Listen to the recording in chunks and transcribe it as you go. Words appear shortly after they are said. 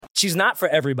She's not for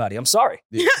everybody. I'm sorry.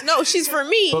 Yeah. No, she's for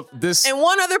me and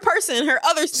one other person. Her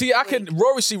other. See,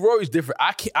 Rory's different.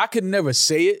 I can never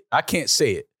say it. I can't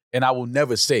say it, and I will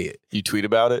never say it. You tweet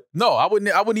about it? No, I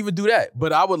wouldn't even do that.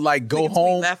 But I would like go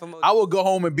home. I would go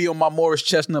home and be on my Morris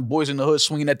Chestnut Boys in the Hood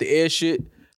swinging at the air shit.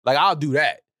 Like I'll do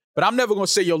that. But I'm never gonna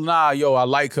say I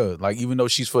like her. Like even though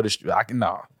she's for the, I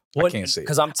can't say it.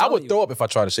 Because I would throw up if I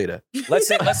try to say that. Let's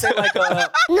say like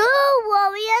No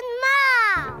worrying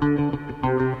now.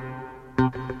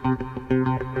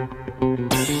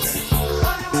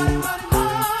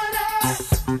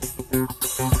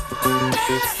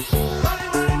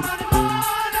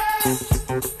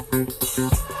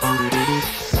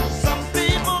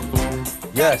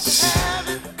 Yes.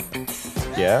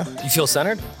 Yeah? You feel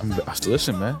centered?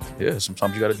 Listen, man. Yeah,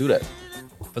 sometimes you got to do that.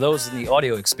 For those in the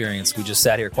audio experience, we just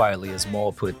sat here quietly as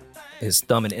Maul put his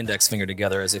thumb and index finger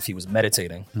together as if he was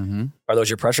meditating. Mm-hmm. Are those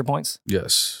your pressure points?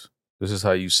 Yes. This is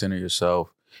how you center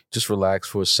yourself. Just relax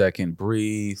for a second.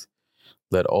 Breathe.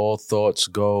 Let all thoughts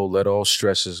go. Let all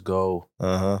stresses go.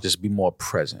 Just be more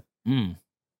present.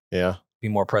 Yeah. Be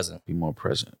more present. Be more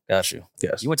present. Got you.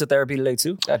 Yes. You went to therapy today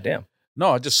too? God damn.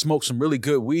 No, I just smoked some really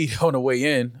good weed on the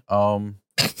way in.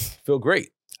 Feel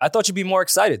great. I thought you'd be more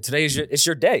excited. Today is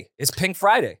your day. It's Pink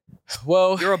Friday.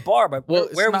 Well, you're a bar, but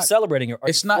where are we celebrating? Are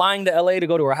you flying to LA to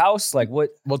go to her house? Like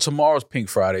what? Well, tomorrow's Pink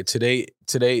Friday. Today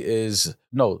is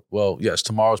yes,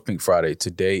 tomorrow's Pink Friday.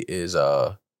 Today is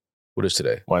what is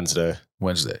today?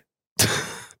 Wednesday.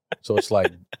 So it's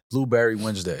like Blueberry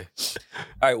Wednesday.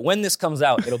 All right, when this comes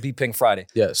out, it'll be Pink Friday.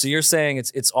 Yes. So you're saying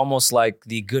it's almost like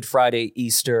the Good Friday,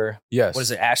 Easter. Yes. What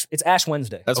is it? It's Ash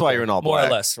Wednesday. That's why you're in all black. More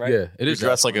or less, right? Yeah, it is. You're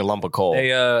dressed like a lump of coal.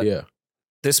 Yeah.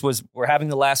 We're having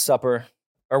the Last Supper,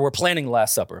 or we're planning the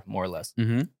Last Supper, more or less.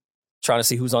 Mm-hmm. Trying to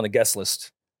see who's on the guest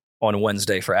list on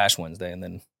Wednesday for Ash Wednesday, and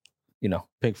then,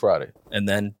 Pink Friday. And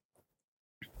then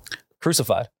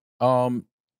Crucified. I'm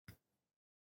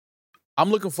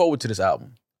looking forward to this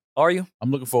album. Are you?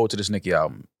 I'm looking forward to this Nicki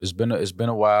album. It's been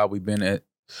a while. We've been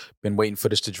waiting for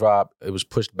this to drop. It was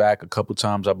pushed back a couple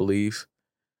times, I believe.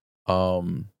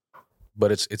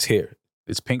 But it's here.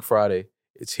 It's Pink Friday.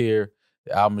 It's here.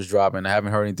 The album is dropping. I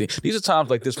haven't heard anything. These are times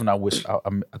like this when I wish I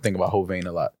think about Hovain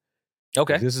a lot.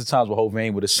 Okay. This is times where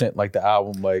Hovain would have sent like the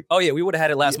album like. Oh yeah, we would have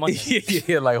had it last month.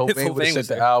 Yeah, like Hovain would have sent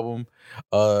the album.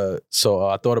 So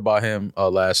I thought about him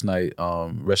last night.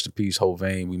 Rest in peace,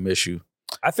 Hovain. We miss you.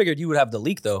 I figured you would have the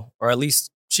leak though, or at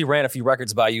least she ran a few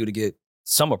records by you to get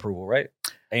some approval, right?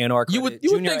 A&R credit.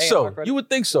 You would think so. You would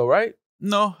think so, right?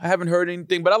 No, I haven't heard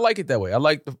anything, but I like it that way. I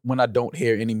like when I don't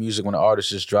hear any music, when the artist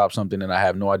just drops something and I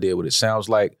have no idea what it sounds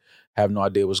like, have no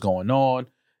idea what's going on,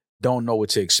 don't know what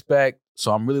to expect.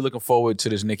 So I'm really looking forward to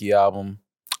this Nicki album.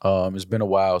 It's been a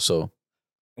while, so.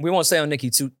 We won't stay on Nicki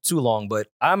too long, but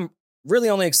I'm really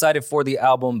only excited for the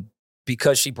album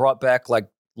because she brought back like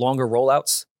longer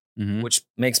rollouts. Mm-hmm. Which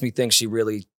makes me think she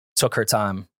really took her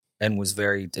time and was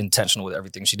very intentional with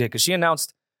everything she did. Because she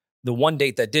announced the one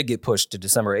date that did get pushed to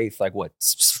December 8th, like what,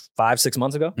 5-6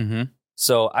 months ago? Mm-hmm.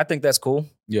 So I think that's cool.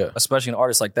 Yeah. Especially an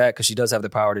artist like that, because she does have the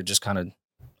power to just kind of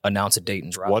announce a date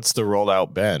and drop. What's the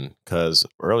rollout been? Because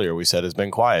earlier we said it's been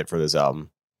quiet for this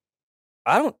album.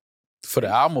 For the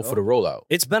album or for the rollout?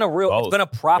 It's been a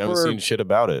proper. I haven't seen shit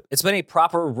about it. It's been a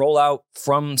proper rollout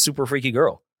from Super Freaky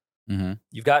Girl. Mm-hmm.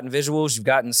 You've gotten visuals, you've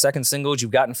gotten second singles,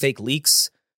 you've gotten fake leaks,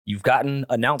 you've gotten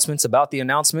announcements about the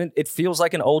announcement. It feels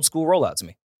like an old school rollout to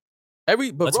me.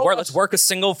 Let's work a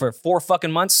single for 4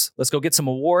 fucking months. Let's go get some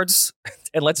awards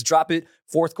and let's drop it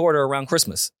fourth quarter around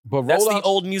Christmas. But that's the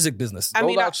old music business.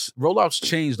 Rollouts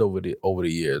changed over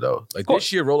the year though. Like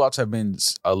this year, rollouts have been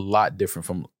a lot different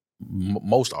from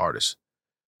most artists.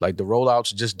 Like the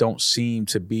rollouts just don't seem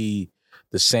to be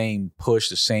the same push,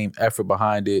 the same effort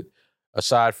behind it.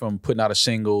 Aside from putting out a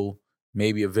single,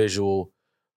 maybe a visual,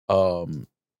 I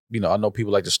know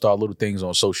people like to start little things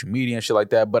on social media and shit like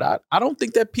that, but I don't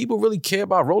think that people really care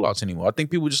about rollouts anymore. I think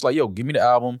people just like, yo, give me the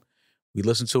album. We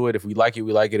listen to it. If we like it,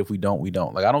 we like it. If we don't, we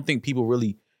don't. Like, I don't think people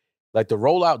really, like the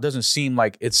rollout doesn't seem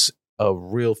like it's a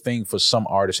real thing for some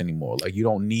artists anymore. Like you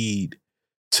don't need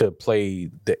to play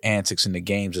the antics and the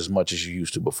games as much as you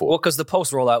used to before. Well, because the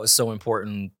post rollout is so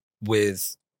important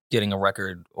with getting a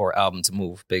record or album to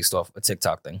move based off a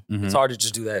TikTok thing. Mm-hmm. It's hard to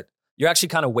just do that. You're actually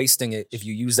kind of wasting it if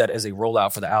you use that as a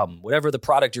rollout for the album. Whatever the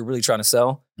product you're really trying to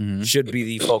sell should be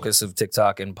the focus of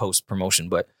TikTok and post promotion.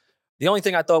 But the only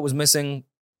thing I thought was missing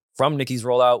from Nicki's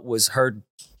rollout was her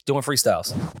doing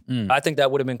freestyles. I think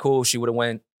that would have been cool. She would have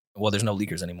went, well, there's no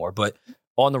leakers anymore, but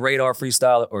on the radar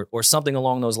freestyle or something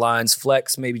along those lines.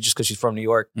 Flex, maybe just because she's from New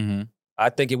York. Mm-hmm. I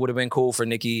think it would have been cool for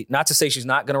Nicki, not to say she's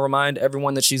not going to remind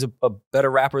everyone that she's a better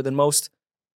rapper than most.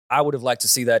 I would have liked to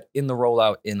see that in the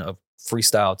rollout in a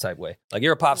freestyle type way. Like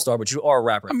you're a pop star, but you are a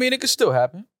rapper. I mean, it could still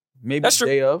happen. Maybe That's the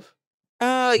true. day of.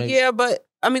 Yeah, but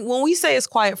I mean, when we say it's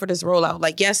quiet for this rollout,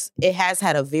 like, yes, it has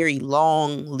had a very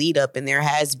long lead up and there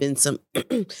has been some,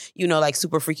 like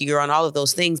Super Freaky Girl and all of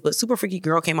those things. But Super Freaky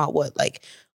Girl came out, like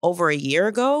over a year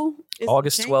ago?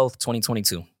 August 12th,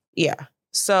 2022. Yeah.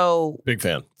 So big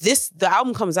fan. The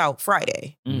album comes out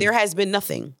Friday. There has been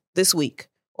nothing this week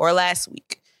or last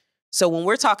week. So when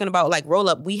we're talking about like roll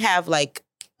up, we have like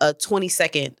a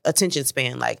 20-second attention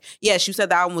span. Like, yes, you said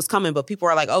the album was coming, but people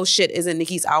are like, oh shit, isn't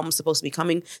Nicki's album supposed to be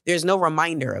coming? There's no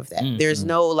reminder of that. There's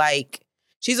no like,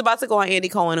 she's about to go on Andy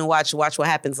Cohen and watch what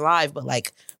happens live. But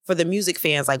like for the music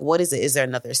fans, like what is it? Is there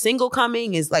another single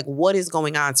coming? Is like, what is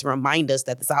going on to remind us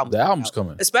that the album's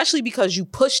coming? Especially because you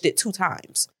pushed it 2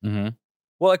 times. Mm-hmm.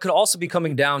 Well, it could also be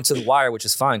coming down to the wire, which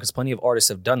is fine because plenty of artists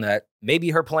have done that.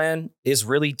 Maybe her plan is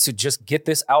really to just get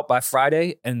this out by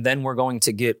Friday, and then we're going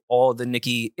to get all the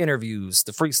Nicki interviews,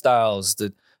 the freestyles,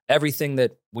 the everything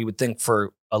that we would think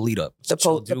for a lead up.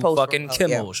 She'll do fucking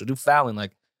Kimmel, she'll do Fallon.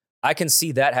 Like, I can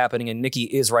see that happening, and Nicki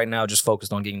is right now just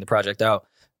focused on getting the project out.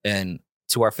 And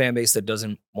to our fan base that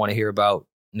doesn't want to hear about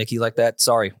Nicki like that,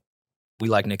 sorry, we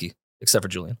like Nicki, except for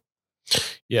Julian.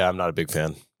 Yeah, I'm not a big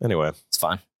fan. Anyway, it's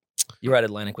fine. You're at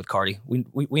Atlantic with Cardi. We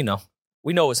know.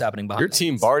 We know what's happening behind. Your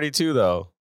team Barty too, though.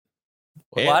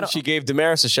 Well, and she gave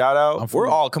Damaris a shout out. We're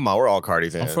all Cardi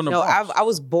fans. I'm from the I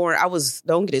was born.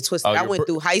 Don't get it twisted. I went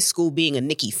through high school being a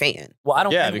Nicki fan. Well, I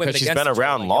don't. Yeah, because she's been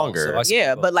around longer.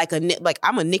 But like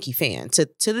I'm a Nicki fan. To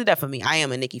the death of me, I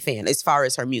am a Nicki fan as far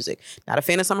as her music. Not a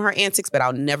fan of some of her antics, but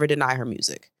I'll never deny her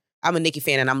music. I'm a Nicki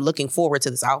fan, and I'm looking forward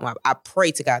to this album. I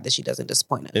pray to God that she doesn't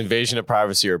disappoint us. Invasion of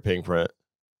Privacy or Pink Print?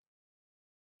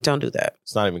 Don't do that.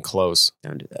 It's not even close.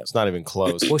 Don't do that. It's not even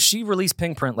close. Well, she released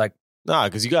Pink Print like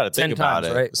because you got to think about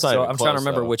it. Right? It's not so even I'm close, trying to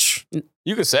remember though. which.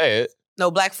 You could say it.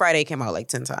 No, Black Friday came out like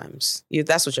 10 times.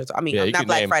 That's what you're talking. I mean, Yeah, you not could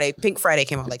Black name- Friday. Pink Friday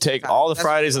came out like 10 Take times. all the That's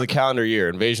Fridays of the calendar year.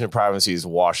 Invasion of Privacy is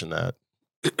washing that.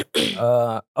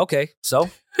 Okay,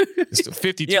 so It's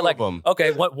 52 yeah, like of them.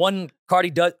 okay, what one Cardi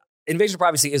does. Invasion of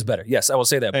Privacy is better. Yes, I will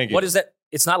say that. Thank you. What is that?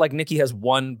 It's not like Nicki has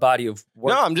one body of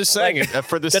work. No, I'm just saying Like, it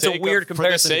for the that's a sake weird of, for the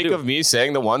comparison to sake do. of me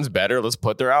saying the one's better. Let's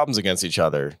put their albums against each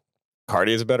other.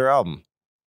 Cardi is a better album.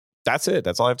 That's it.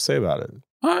 That's all I have to say about it.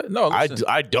 No, listen.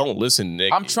 I don't listen to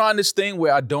Nicki. I'm trying this thing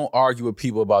where I don't argue with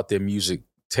people about their music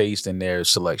taste and their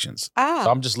selections. So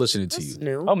I'm just listening to you.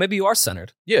 new. Oh, maybe you are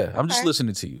centered. Yeah, I'm just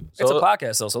listening to you. It's So a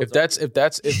podcast, though. So if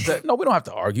that, no, we don't have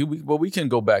to argue. But we can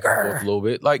go back and forth a little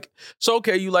bit. Like, so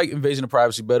okay, you like Invasion of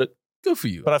Privacy better. Good for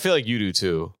you. But I feel like you do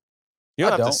too. You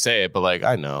don't have to say it, but like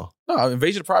I know. No,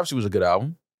 Invasion of Privacy was a good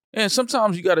album. And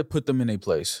sometimes you got to put them in a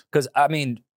place. because I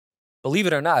mean, believe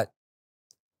it or not,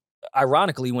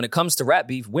 ironically, when it comes to rap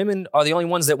beef, women are the only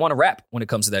ones that want to rap when it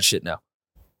comes to that shit now.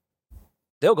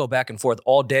 They'll go back and forth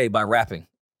all day by rapping,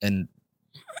 and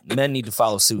men need to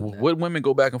follow suit. in that. What women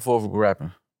go back and forth with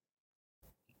rapping?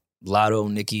 Lotto,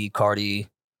 Nicki, Cardi,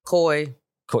 Koi.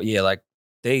 yeah, like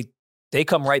they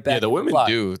come right back. Yeah, the in women block.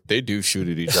 they do shoot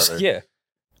at each other. Yeah,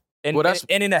 and, Well, that's-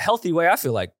 and in a healthy way, I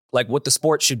feel like what the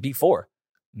sport should be for.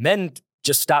 Men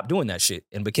just stopped doing that shit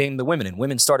and became the women, and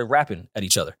women started rapping at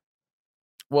each other.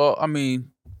 Well, I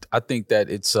mean, I think that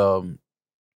it's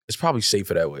probably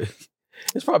safer that way.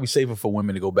 It's probably safer for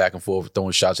women to go back and forth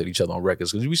throwing shots at each other on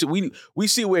records because we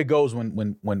see where it goes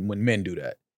when men do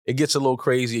that. It gets a little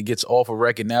crazy. It gets off a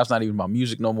record. Now it's not even about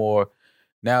music no more.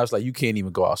 Now it's like you can't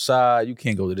even go outside. You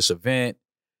can't go to this event.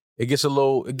 It gets a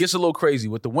little crazy.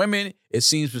 With the women, it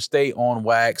seems to stay on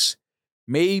wax.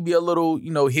 Maybe a little,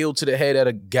 heel to the head at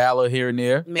a gala here and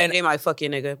there. Man, they might fuck your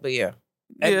nigga, but yeah.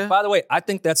 And by the way, I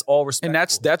think that's all respectful. And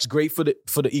that's great for the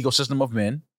ecosystem of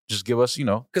men. Just give us,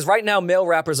 Because right now, male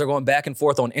rappers are going back and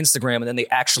forth on Instagram, and then they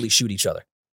actually shoot each other.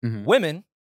 Mhm. Women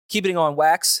keep it on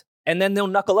wax, and then they'll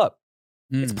knuckle up.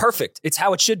 It's perfect. It's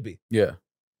how it should be. Yeah,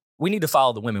 We need to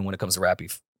follow the women when it comes to rap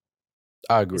beef.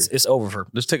 I agree. It's over for.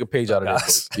 Let's take a page out of that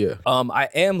Guys. book. Yeah. I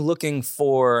am looking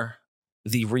for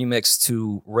the remix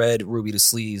to Red Ruby to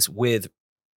Sleaze with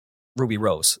Ruby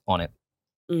Rose on it.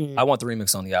 I want the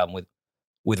remix on the album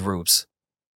with Rubes.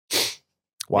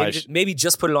 Why? Maybe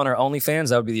just put it on her OnlyFans.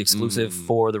 That would be the exclusive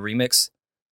for the remix.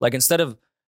 Like instead of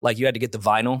like you had to get the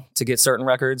vinyl to get certain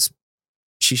records,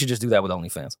 she should just do that with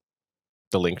OnlyFans.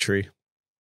 The link tree.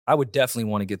 I would definitely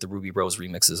want to get the Ruby Rose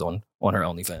remixes on her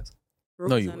OnlyFans.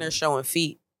 No, you. They're showing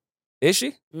feet. Is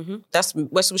she? Mm-hmm. That's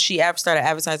what she started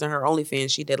advertising her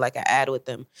OnlyFans. She did like an ad with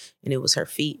them, and it was her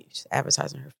feet. She's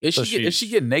advertising her feet. Is she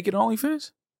getting naked on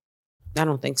OnlyFans? I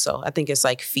don't think so. I think it's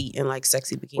like feet and like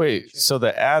sexy bikini. Wait, so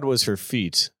the ad was her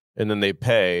feet, and then they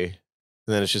pay,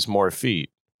 and then it's just more feet.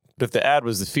 But if the ad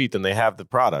was the feet, then they have the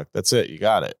product. That's it. You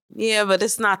got it. Yeah, but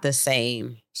it's not the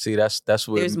same. See, that's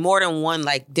what There's more than one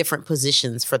like different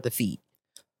positions for the feet.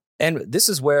 And this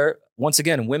is where, once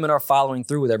again, women are following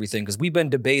through with everything because we've been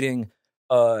debating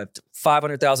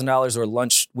 $500,000 or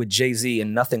lunch with Jay-Z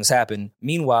and nothing's happened.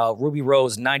 Meanwhile, Ruby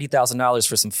Rose, $90,000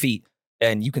 for some feet.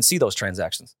 And you can see those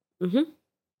transactions. Mm-hmm.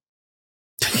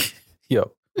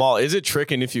 Yo, Mal, is it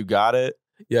tricking if you got it?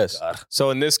 yes. God. So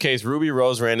in this case, Ruby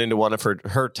Rose ran into one of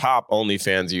her top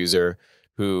OnlyFans user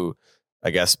who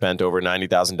I guess spent over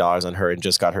 $90,000 on her and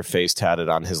just got her face tatted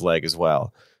on his leg as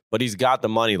well. But he's got the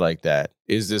money like that.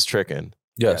 Is this tricking?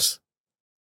 Yes.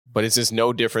 But is this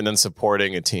no different than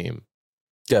supporting a team?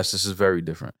 Yes, this is very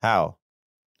different. How?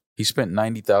 He spent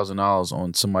 $90,000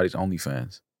 on somebody's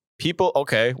OnlyFans. People,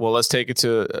 okay, well, let's take it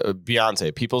to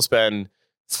Beyonce. People spend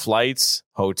flights,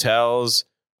 hotels,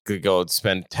 could go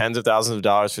spend tens of thousands of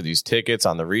dollars for these tickets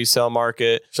on the resale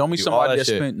market. Show me Do somebody all that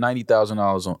shit. spent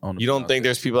 $90,000 on You don't think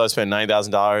there's people that spend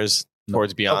 $9,000 No.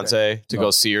 towards Beyonce to No.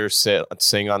 go see her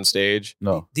sing on stage?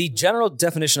 No. The general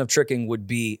definition of tricking would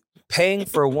be paying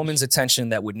for a woman's attention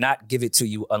that would not give it to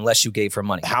you unless you gave her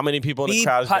money. How many people in the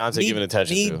crowd is Beyonce giving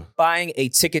attention to? Buying a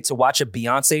ticket to watch a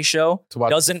Beyonce show To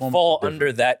watch doesn't performance fall is different.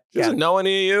 under that. She doesn't know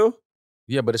any of you.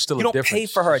 Yeah, but it's still You a don't difference. pay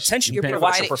for her attention. You're paying for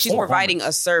providing. her She's providing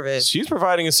a service. She's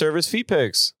providing a service, feet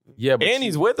pics. Yeah, but And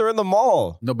he's with her in the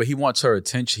mall. no, but he wants her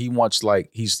attention. He wants like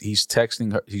he's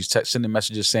texting her. He's sending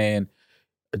messages saying,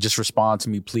 "Just respond to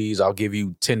me, please. I'll give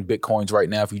you 10 Bitcoins right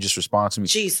now if you just respond to me."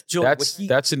 Jeez. Jill,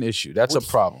 That's an issue. That's a would he-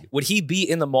 problem. Would he be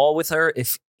in the mall with her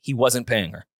if he wasn't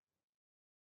paying her?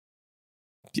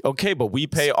 Okay, but we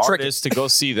pay It's tricky. artists to go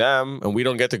see them, and we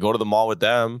don't get to go to the mall with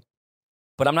them.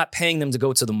 But I'm not paying them to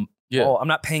go to the Yeah. mall. I'm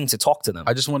not paying to talk to them.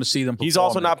 I just want to see them. He's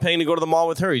also perform. not paying to go to the mall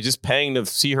with her. He's just paying to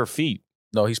see her feet.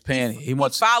 No, he's paying. He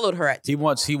wants. Followed her at. He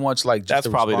wants like. Just That's a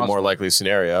probably the response. more likely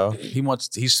scenario.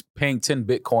 He's paying 10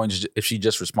 Bitcoins if she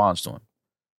just responds to him.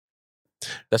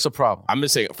 That's a problem. I'm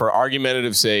just saying, for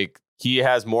argumentative sake, he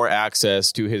has more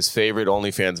access to his favorite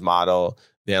OnlyFans model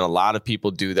than a lot of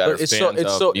people do that are But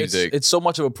fans of music. it's so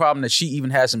much of a problem that she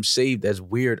even has him saved as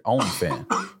weird OnlyFan.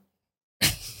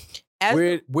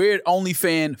 As, weird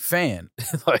OnlyFan fan.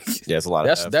 Like Yeah, it's a lot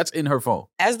of F. that's in her phone.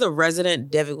 as the resident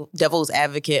devil's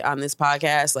advocate on this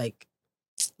podcast, like,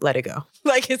 let it go.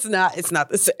 Like, it's not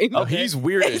the same. Oh, he's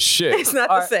weird as shit. It's not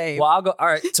All the right, same. Well, I'll go. All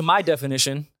right. To my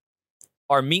definition,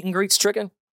 are meet and greets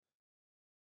tricking?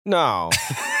 No.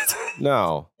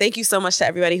 No. Thank you so much to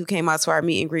everybody who came out to our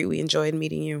meet and greet. We enjoyed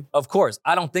meeting you. Of course.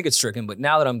 I don't think it's tricking, but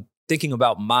now that I'm thinking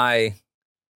about my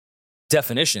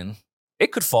definition,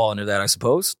 it could fall under that, I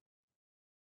suppose.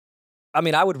 I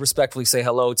mean, I would respectfully say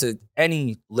hello to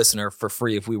any listener for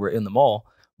free if we were in the mall,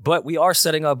 but we are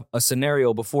setting up a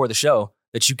scenario before the show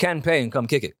that you can pay and come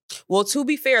kick it. Well, to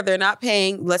be fair, they're not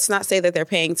paying. Let's not say that they're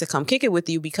paying to come kick it with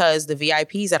you because the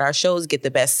VIPs at our shows get the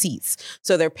best seats.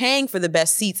 So they're paying for the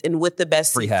best seats, and with the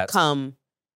best Free seats hats. come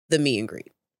the meet and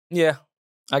greet. Yeah,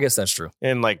 I guess that's true.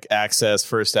 And like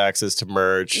first access to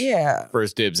merch, Yeah.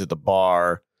 first dibs at the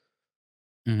bar.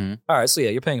 Mm-hmm. All right, so yeah,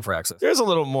 you're paying for access. There's a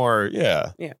little more,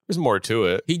 yeah. Yeah. There's more to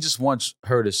it. He just wants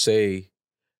her to say,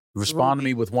 respond to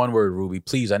me with one word, Ruby.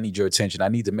 Please, I need your attention. I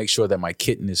need to make sure that my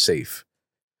kitten is safe.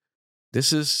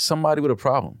 This is somebody with a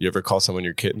problem. You ever call someone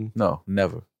your kitten? No,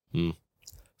 never.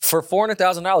 For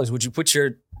 $400,000, would you put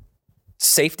your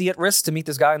safety at risk to meet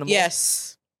this guy in the mall?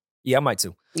 Yes. Yeah, I might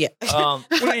too. Yeah. He's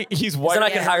 'Cause white. then I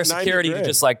can hire security to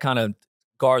just like kind of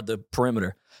guard the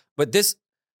perimeter. But this,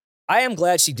 I am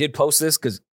glad she did post this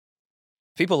because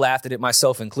people laughed at it,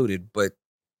 myself included. But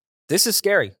this is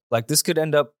scary. Like this could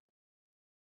end up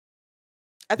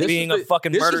I think being a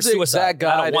fucking This murder is the suicide. exact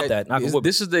guy I don't want that. Knock on wood.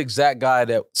 This is the exact guy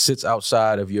that sits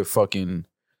outside of your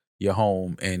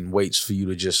home and waits for you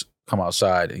to just come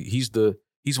outside. He's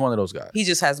one of those guys. he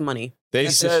just has money. They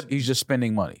He's said just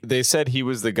spending money. They said he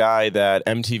was the guy that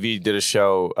MTV did a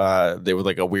show. They were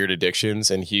like a weird addictions,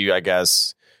 and he, I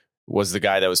guess, was the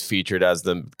guy that was featured as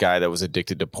the guy that was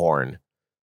addicted to porn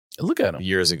Look at him.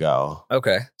 years ago.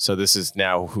 Okay. So this is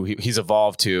now who he's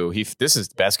evolved to. This is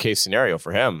best case scenario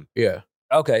for him. Yeah.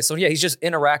 Okay. So yeah, he's just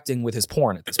interacting with his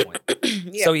porn at this point.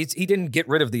 Yeah. So he didn't get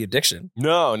rid of the addiction.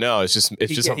 No, it's just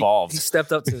He- evolved. He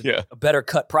stepped up to Yeah. a better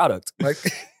cut product. Like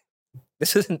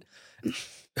this isn't.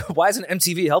 Why isn't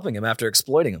MTV helping him after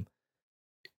exploiting him?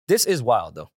 This is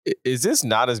wild, though. Is this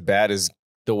not as bad as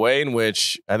the way in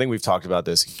which, I think we've talked about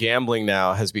this, gambling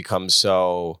now has become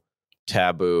so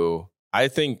taboo? I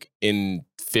think in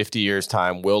 50 years'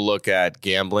 time, we'll look at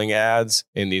gambling ads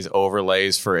in these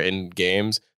overlays for in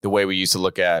games the way we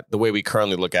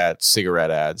currently look at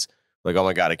cigarette ads. Like, oh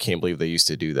my God, I can't believe they used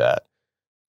to do that.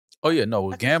 Oh yeah, no,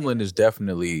 gambling is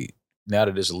definitely, now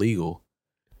that it's legal,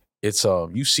 it's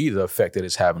you see the effect that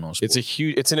it's having on sports.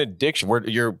 It's an addiction where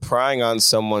you're prying on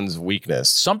someone's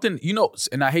weakness. Something,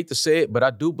 and I hate to say it, but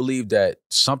I do believe that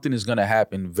something is going to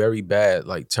happen very bad,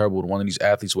 like terrible to one of these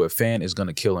athletes, where a fan is going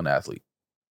to kill an athlete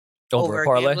Over a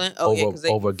parlay? gambling? Oh, yeah, because they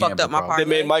over fucked up my gambling parlay. They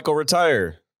made Michael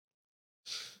retire.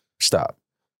 Stop.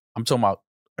 I'm talking about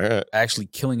actually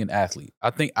killing an athlete. I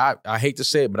think I hate to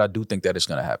say it, but I do think that it's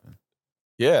going to happen.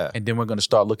 Yeah. And then we're going to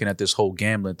start looking at this whole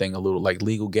gambling thing a little, like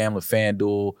legal gambling,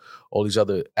 FanDuel, all these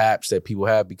other apps that people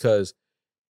have, because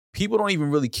people don't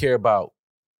even really care about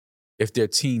if their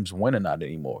teams win or not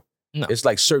anymore. No. It's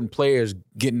like certain players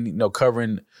getting,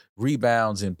 covering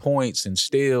rebounds and points and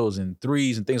steals and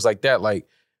threes and things like that. Like,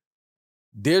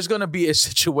 there's going to be a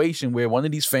situation where one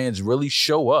of these fans really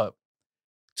show up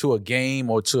to a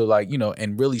game or to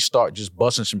and really start just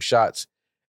busting some shots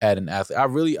at an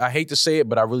athlete. I hate to say it,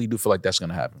 but I really do feel like that's going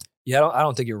to happen. Yeah, I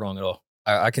don't think you're wrong at all.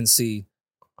 I can see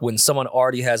when someone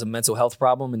already has a mental health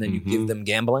problem and then you give them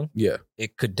gambling, Yeah.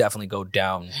 it could definitely go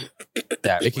down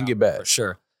that It can route, get bad. for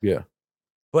sure. Yeah.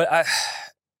 But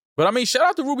But I mean, shout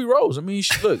out to Ruby Rose. I mean,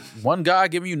 look, one guy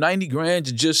giving you $90,000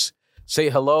 to just say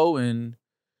hello and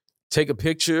take a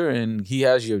picture, and he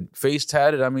has your face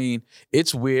tatted. I mean,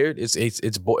 it's weird.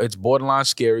 It's borderline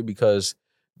scary because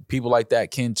people like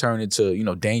that can turn into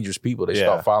dangerous people. They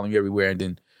start following you everywhere, and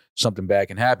then something bad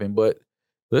can happen. But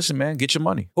listen, man, get your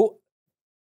money.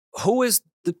 who is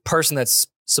the person that's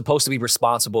supposed to be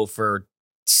responsible for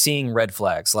seeing red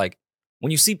flags? Like,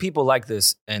 when you see people like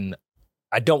this, and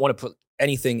I don't want to put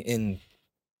anything in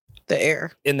The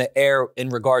air. in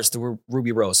regards to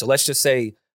Ruby Rose. So let's just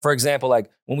say, for example, like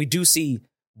when we do see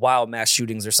wild mass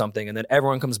shootings or something, and then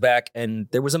everyone comes back and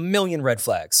there was 1 million red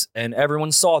flags and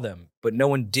everyone saw them, but no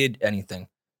one did anything.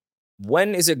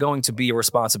 When is it going to be a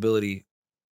responsibility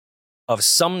of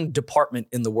some department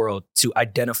in the world to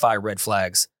identify red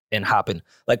flags and hop in?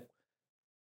 Like,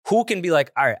 who can be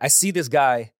like, all right, I see this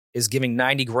guy is giving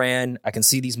 $90,000. I can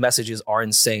see these messages are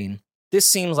insane. This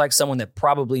seems like someone that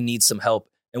probably needs some help,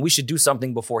 and we should do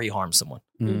something before he harms someone.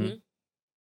 Mm-hmm.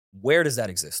 Where does that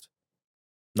exist?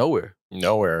 Nowhere.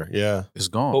 Yeah. It's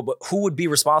gone. But who would be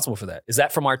responsible for that? Is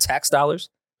that from our tax dollars?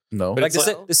 No. Like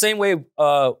the same way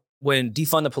when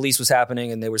defund the police was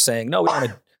happening and they were saying, no, we don't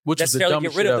want to necessarily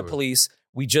get rid of the police.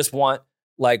 We just want,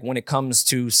 like, when it comes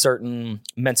to certain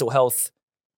mental health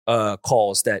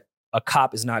calls, that a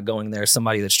cop is not going there,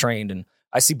 somebody that's trained. And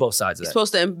I see both sides of that. You're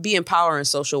supposed to be empowering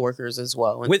social workers as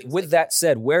well. With that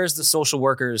said, where's the social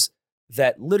workers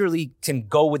that literally can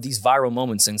go with these viral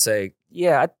moments and say,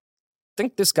 yeah, I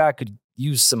think this guy could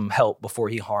use some help before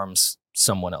he harms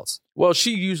someone else? Well,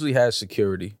 she usually has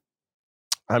security.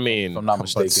 I mean, if I'm not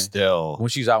mistaken. Still, when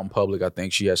she's out in public, I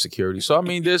think she has security. So I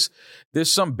mean, there's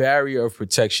some barrier of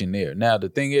protection there. Now the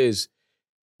thing is,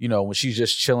 when she's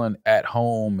just chilling at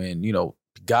home, and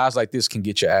guys like this can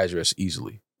get your address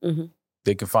easily. Mm-hmm.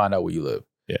 They can find out where you live.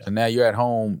 Yeah. So now you're at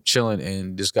home chilling,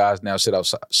 and this guy's now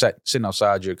sitting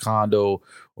outside your condo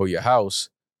or your house.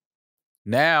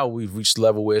 Now we've reached the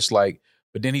level where it's like,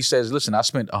 but then he says, listen, I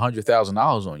spent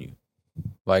 $100,000 on you.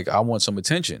 Like, I want some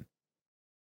attention.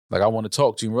 Like, I want to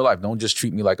talk to you in real life. Don't just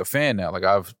treat me like a fan now. Like,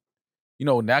 I've,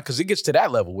 now, because it gets to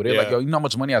that level where they're like, yo, you know how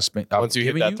much money I spent? Once you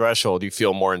hit that threshold, you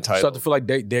feel more entitled. You start to feel like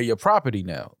they're your property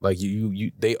now. Like,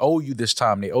 they owe you this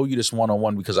time. They owe you this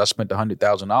one-on-one because I spent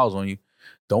 $100,000 on you.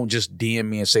 Don't just DM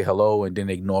me and say hello and then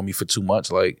ignore me for 2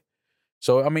 months. Like,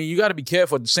 so, I mean, you got to be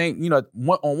careful. At the same,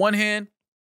 on one hand,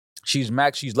 she's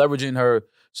leveraging her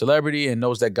celebrity and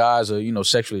knows that guys are,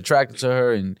 sexually attracted to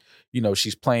her, and,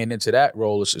 she's playing into that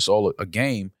role. It's all a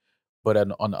game. But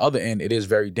on the other end, it is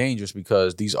very dangerous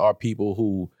because these are people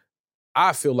who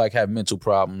I feel like have mental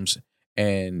problems,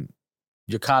 and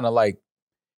you're kind of like,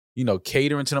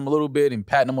 catering to them a little bit and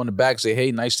patting them on the back, say,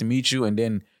 hey, nice to meet you, and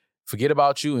then forget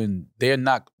about you. And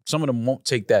some of them won't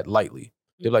take that lightly.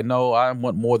 They're like, no, I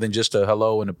want more than just a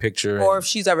hello and a picture. Or if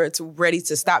she's ever ready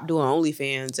to stop doing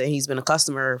OnlyFans and he's been a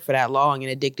customer for that long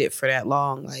and addicted for that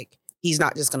long, like, he's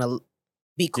not just going to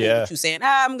be cool with you saying,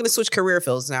 I'm going to switch career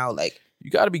fields now. Like, you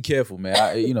got to be careful, man.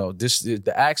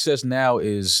 The access now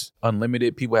is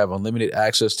unlimited. People have unlimited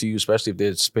access to you, especially if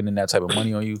they're spending that type of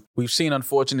money on you. We've seen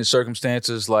unfortunate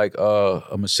circumstances like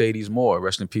a Mercedes Moore,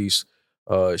 rest in peace.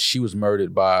 She was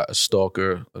murdered by a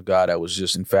stalker, a guy that was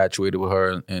just infatuated with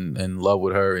her and in love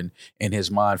with her, and in his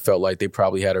mind felt like they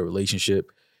probably had a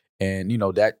relationship, and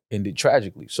that ended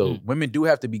tragically. So women do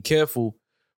have to be careful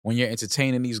when you're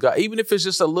entertaining these guys, even if it's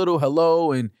just a little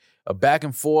hello and a back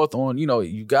and forth on,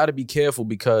 you got to be careful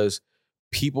because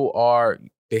people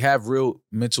they have real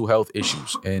mental health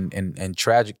issues, and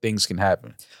tragic things can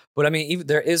happen. But I mean, even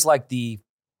there is like the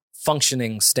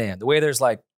functioning stand. The way there's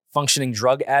like functioning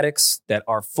drug addicts that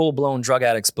are full-blown drug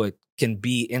addicts but can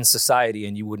be in society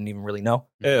and you wouldn't even really know.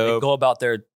 They go about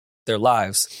their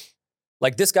lives.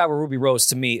 Like this guy with Ruby Rose,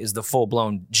 to me, is the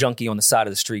full-blown junkie on the side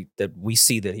of the street that we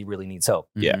see that he really needs help.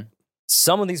 Yeah.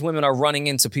 Some of these women are running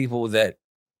into people that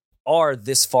are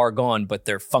this far gone, but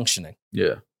they're functioning.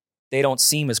 Yeah. They don't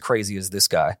seem as crazy as this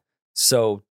guy.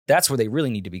 So that's where they really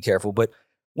need to be careful. But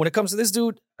when it comes to this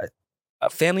dude,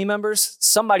 family members,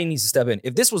 somebody needs to step in.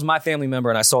 If this was my family member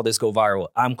and I saw this go viral,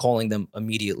 I'm calling them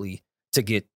immediately to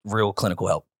get real clinical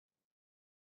help.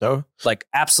 No, Like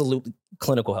absolute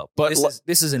clinical help. But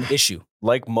this is an issue.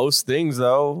 like most things,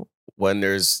 though, when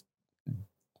there's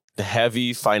the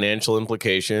heavy financial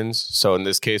implications. So in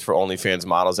this case, for OnlyFans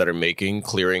models that are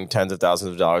clearing tens of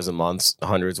thousands of dollars a month,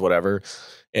 hundreds, whatever.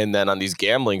 And then on these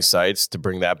gambling sites, to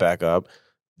bring that back up,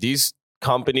 these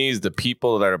companies, the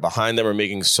people that are behind them are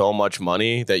making so much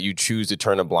money that you choose to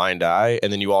turn a blind eye,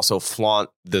 and then you also flaunt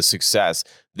the success.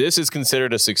 This is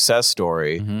considered a success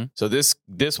story. So this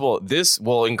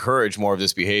will encourage more of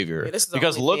this behavior. Yeah, this is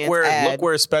because look OnlyFans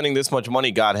where spending this much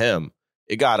money got him.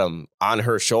 It got him on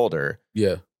her shoulder.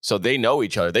 Yeah. So they know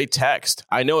each other. They text.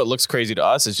 I know it looks crazy to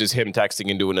us. It's just him texting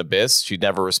into an abyss. She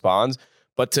never responds.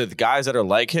 But to the guys that are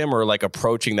like him or like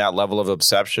approaching that level of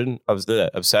obsession,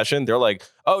 they're like,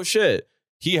 oh shit,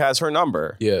 he has her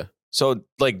number. Yeah. So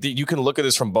like you can look at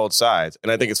this from both sides.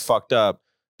 And I think it's fucked up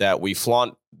that we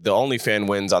flaunt the OnlyFans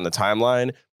wins on the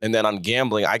timeline. And then on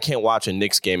gambling, I can't watch a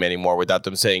Knicks game anymore without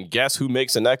them saying, guess who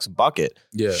makes the next bucket?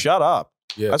 Yeah. Shut up.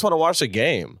 Yeah. I just want to watch the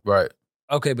game. Right.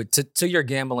 Okay, but to your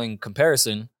gambling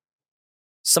comparison,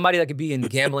 somebody that could be in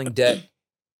gambling debt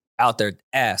out their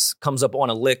ass comes up on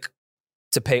a lick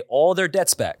to pay all their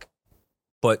debts back.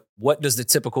 But what does the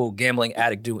typical gambling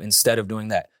addict do instead of doing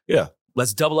that? Yeah.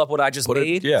 Let's double up what I just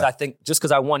made. Yeah. I think just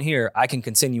because I won here, I can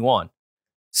continue on.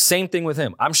 Same thing with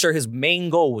him. I'm sure his main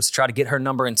goal was to try to get her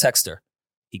number and text her.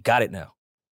 He got it now.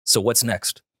 So what's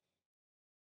next?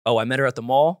 Oh, I met her at the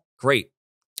mall? Great.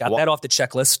 Got that off the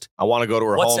checklist. I want to go to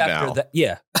her What's home after now. that?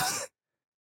 Yeah.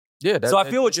 Yeah. So I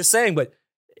feel what you're saying, but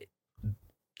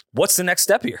what's the next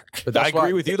step here? But I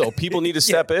agree with you, though. People need to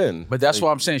step in. But that's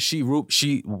why I'm saying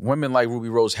women like Ruby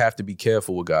Rose have to be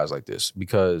careful with guys like this,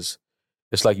 because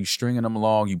it's like you stringing them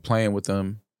along, you playing with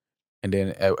them, and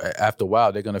then after a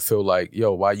while they're gonna feel like,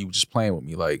 yo, why you just playing with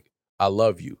me? Like, I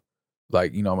love you,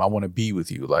 like, you know, I want to be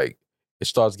with you. Like, it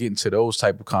starts getting to those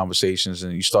type of conversations,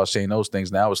 and you start saying those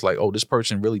things. Now it's like, oh, this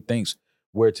person really thinks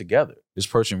we're together. This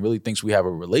person really thinks we have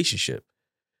a relationship.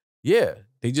 Yeah,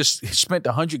 they just spent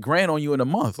 $100,000 on you in a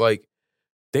month. Like,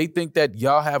 they think that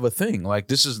y'all have a thing. Like,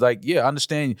 this is like, yeah, I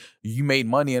understand you made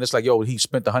money, and it's like, yo, he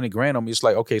spent $100,000 on me. It's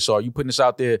like, okay, so are you putting this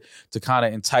out there to kind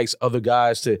of entice other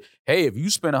guys to, hey, if you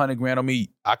spend $100,000 on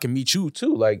me, I can meet you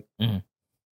too. Like,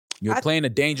 you're playing a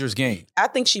dangerous game. I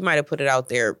think she might have put it out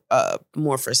there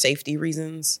more for safety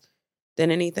reasons than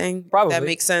anything. Probably. That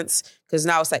makes sense. Because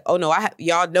now it's like, oh no,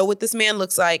 y'all know what this man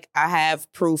looks like. I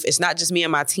have proof. It's not just me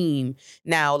and my team.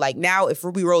 Now, if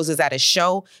Ruby Rose is at a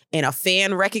show and a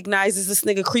fan recognizes this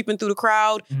nigga creeping through the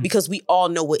crowd, because we all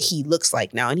know what he looks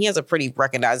like now. And he has a pretty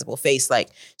recognizable face.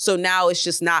 Like, so now it's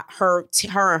just not her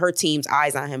and her team's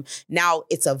eyes on him. Now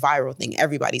it's a viral thing.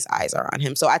 Everybody's eyes are on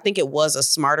him. So I think it was a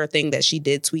smarter thing that she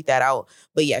did tweet that out.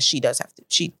 But yeah, she does have to.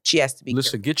 She has to be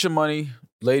Listen, careful. get your money.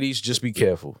 Ladies, just be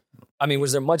careful. I mean,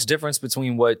 was there much difference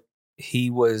between what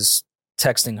he was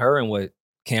texting her and what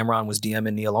Cameron was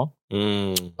DMing Nia Long?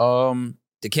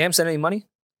 Did Cam send any money?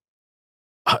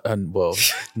 Well,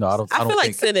 no, I don't. I feel like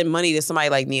think, sending money to somebody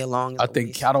like Nia Long. I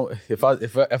think I don't.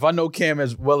 If I know Cam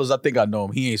as well as I think I know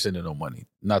him, he ain't sending no money.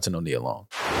 Not to no Nia Long.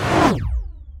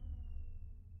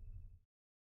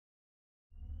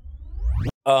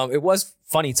 It was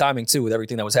funny timing too with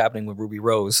everything that was happening with Ruby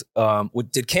Rose.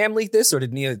 Did Cam leak this or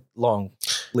did Nia Long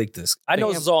leak this? I know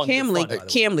this was all Cam leaked it.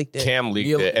 Cam leaked it. Cam leaked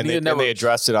Nia- it, and Nia they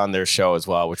addressed it on their show as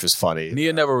well, which was funny.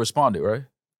 Nia never responded, right?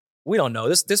 We don't know.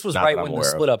 This was Not right that I'm when the aware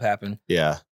of. split up happened.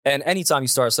 Yeah. And anytime you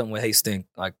start something with "Hey Stink,"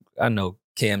 like I know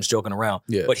Cam's joking around,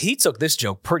 Yeah. but he took this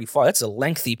joke pretty far. That's a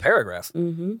lengthy paragraph.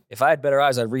 Mm-hmm. If I had better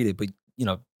eyes, I'd read it. But you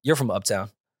know, you're from Uptown.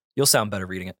 You'll sound better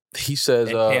reading it. He says,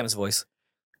 In Cam's voice.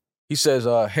 He says,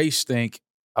 hey, Stink,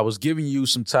 I was giving you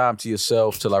some time to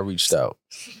yourself till I reached out.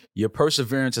 Your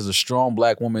perseverance as a strong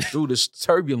black woman through this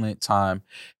turbulent time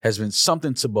has been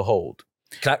something to behold.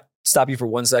 Can I stop you for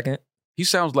 1 second? He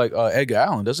sounds like Edgar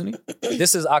Allan, doesn't he?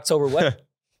 This is October what?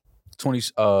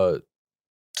 22nd,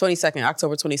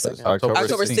 October 22nd. October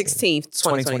October 16th,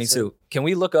 2022. Can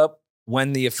we look up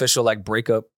when the official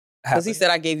breakup happened? Because he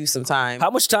said I gave you some time.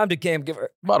 How much time did Cam give her?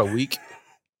 About a week.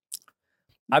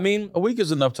 I mean, A week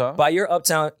is enough time. by your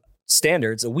uptown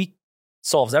standards, a week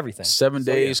solves everything. 7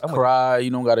 days, I'm cry. You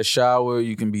don't got to shower.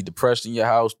 You can be depressed in your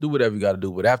house. Do whatever you got to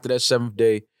do. But after that 7th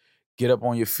day, get up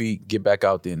on your feet. Get back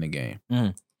out there in the game.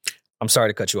 I'm sorry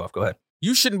to cut you off. Go ahead.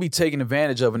 You shouldn't be taken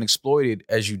advantage of and exploited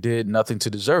as you did nothing to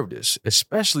deserve this,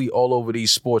 especially all over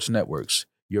these sports networks.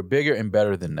 You're bigger and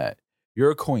better than that. You're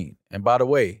a queen. And by the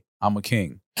way, I'm a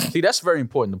king. See, that's very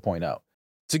important to point out.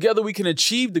 Together, we can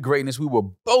achieve the greatness we were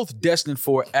both destined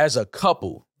for as a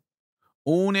couple.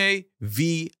 Une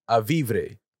vie à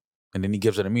vivre. And then he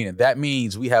gives it a meaning. That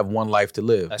means we have one life to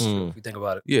live. That's true if you think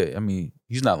about it. Yeah, I mean,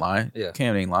 he's not lying. Yeah.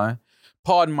 Cam ain't lying.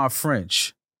 Pardon my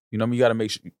French. You know what I mean? You got to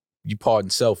make sure you pardon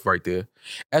self right there.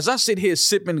 As I sit here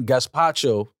sipping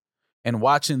gazpacho and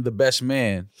watching The Best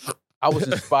Man, I was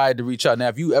inspired to reach out. Now,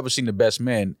 if you ever seen The Best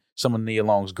Man, some of Nia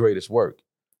Long's greatest work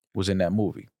was in that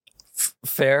movie.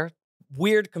 Fair.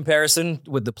 Weird comparison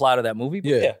with the plot of that movie. But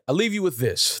Yeah. I'll leave you with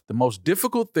this. The most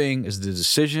difficult thing is the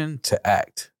decision to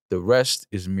act. The rest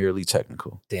is merely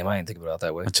technical. Damn, I didn't think about it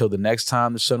that way. Until the next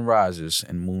time the sun rises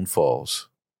and moon falls.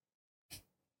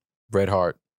 Red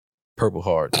heart, purple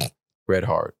heart, red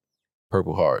heart,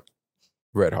 purple heart,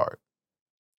 red heart.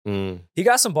 He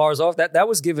got some bars off. That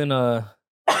was given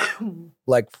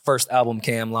like first album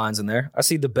Cam lines in there. I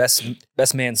see the best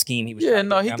man scheme he was. Yeah, trying to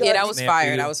no, get he down. got- Yeah, that was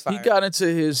fire. That was fire. He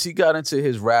got into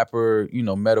his rapper,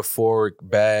 metaphoric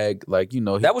bag. Like,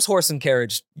 That was horse and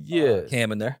carriage. Yeah.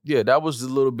 Cam in there. Yeah, that was a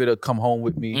little bit of come home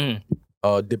with me.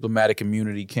 Diplomatic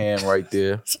immunity Cam right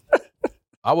there.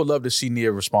 I would love to see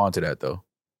Nia respond to that though.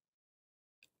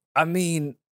 I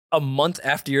mean, a month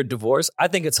after your divorce, I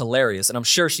think it's hilarious. And I'm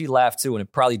sure she laughed too. And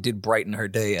it probably did brighten her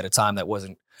day at a time that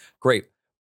wasn't great.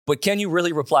 But can you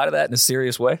really reply to that in a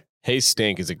serious way? Hey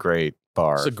Stink is a great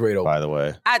bar. It's a great opener. by the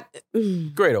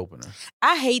way. Great opener.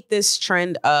 I hate this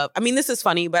trend of, I mean, this is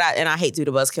funny, but I hate to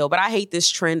do the buzzkill, but I hate this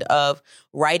trend of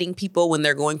writing people when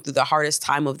they're going through the hardest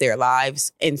time of their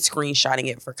lives and screenshotting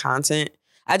it for content.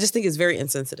 I just think it's very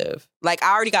insensitive. Like,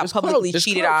 I already got publicly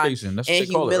cheated on and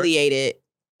humiliated.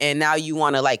 And now you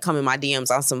want to like come in my DMs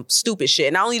on some stupid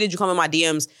shit. Not only did you come in my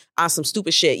DMs on some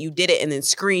stupid shit, you did it and then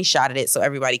screenshotted it so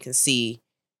everybody can see.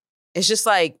 It's just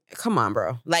like, come on,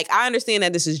 bro. Like, I understand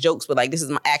that this is jokes, but like, this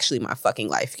is actually my fucking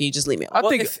life. Can you just leave me alone? I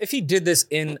think if he did this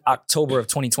in October of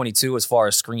 2022, as far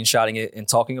as screenshotting it and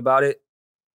talking about it,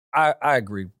 I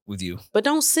agree with you. But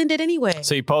don't send it anyway.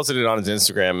 So he posted it on his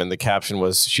Instagram and the caption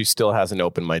was, "She still hasn't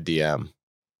opened my DM."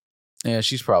 Yeah,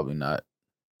 she's probably not.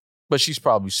 But she's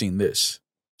probably seen this.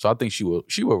 So I think she will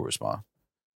respond.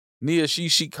 Nia,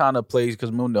 she kind of plays,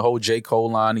 because remember the whole J.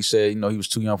 Cole line, he said, he was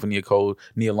too young for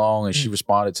Nia Long, and she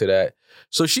responded to that.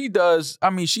 So she does,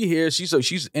 I mean, she hears,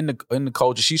 she's in the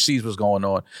culture, she sees what's going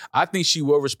on. I think she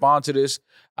will respond to this.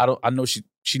 I know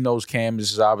she knows Cam.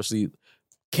 This is obviously,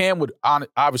 Cam would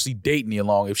obviously date Nia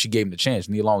Long if she gave him the chance.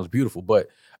 Nia Long is beautiful, but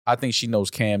I think she knows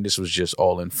Cam, this was just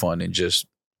all in fun and just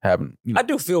having, I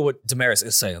do feel what Damaris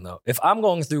is saying, though. If I'm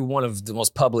going through one of the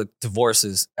most public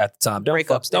divorces at the time,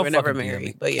 breakups, they were never fucking DM married.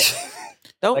 me. But yeah.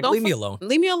 Don't leave me alone.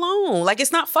 Leave me alone. Like,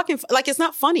 it's not fucking, like, it's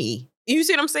not funny. You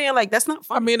see what I'm saying? Like, that's not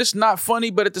funny. I mean, it's not funny,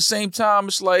 but at the same time,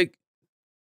 it's like,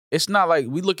 it's not like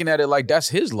we looking at it like that's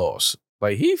his loss.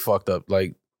 Like, he fucked up.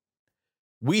 Like,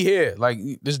 we here. Like,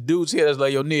 this dude's here that's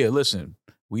like, yo, Nia, listen,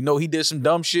 we know he did some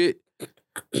dumb shit.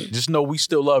 Just know we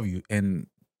still love you. And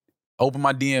open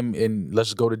my DM and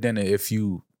let's go to dinner if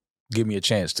you give me a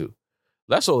chance to.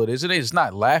 That's all it is. It's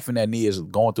not laughing at Nia's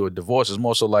going through a divorce. It's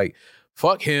more so like,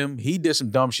 fuck him. He did some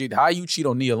dumb shit. How you cheat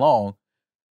on Nia Long?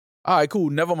 All right, cool.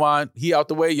 Never mind. He out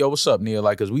the way. Yo, what's up, Nia?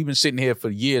 Like, because we've been sitting here for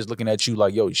years looking at you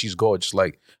like, yo, she's gorgeous.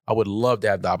 Like, I would love to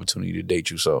have the opportunity to date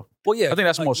you. So, Well, yeah, I think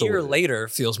that's more so a year what it is. later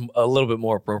feels a little bit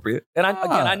more appropriate. And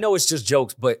I know it's just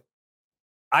jokes, but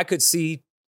I could see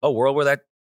a world where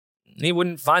he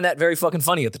wouldn't find that very fucking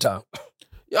funny at the time.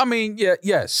 I mean, yeah,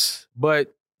 yes.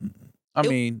 But, I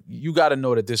mean, you got to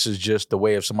know that this is just the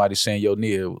way of somebody saying, yo,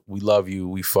 Nia, we love you.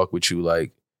 We fuck with you.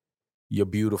 Like, you're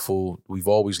beautiful. We've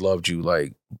always loved you.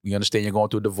 Like, we understand you're going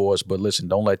through a divorce, but listen,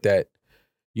 don't let that,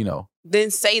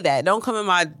 Then say that. Don't come in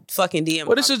my fucking DM.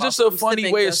 Well, this is just a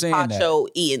funny way of saying that.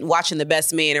 Eating, watching The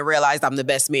Best Man and realized I'm the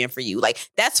best man for you. Like,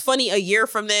 that's funny a year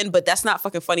from then, but that's not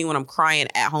fucking funny when I'm crying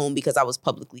at home because I was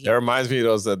publicly. That reminds me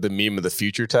of the meme of the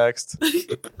future text.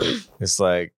 It's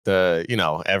like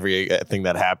everything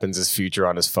that happens is future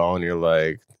on his phone. You're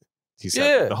like, he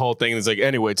said the whole thing is like,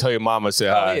 anyway, tell your mama, say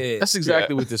hi. Yeah. That's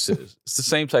exactly what this is. It's the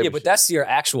same type of but shit. that's your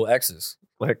actual exes.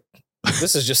 Like,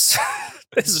 this is just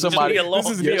this is Somebody- me alone. this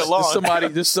is me alone.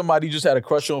 Somebody just had a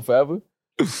crush on forever.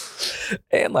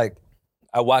 And like,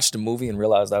 I watched the movie and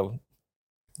realized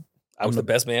I I was the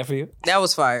best man for you. That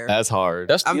was fire. That's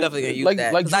hard. I'm definitely gonna use like,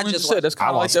 that. Like 'cause I Julian just said, that's watched kind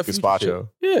of I like want that some future gazpacho.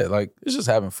 shit. Yeah, like it's just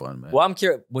having fun, man. Well, I'm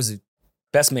curious. Was it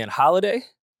best man holiday?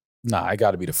 Nah, I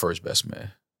got to be the first best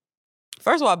man.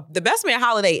 First of all, the best man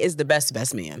holiday is the best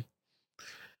man.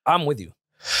 I'm with you.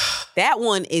 That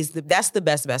one is that's the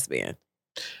best man.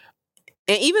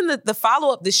 And even the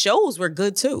follow up, the shows were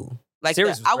good too. Like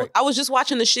Series was great. I was just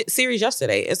watching the series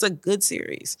yesterday. It's a good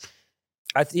series.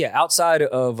 Outside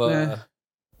of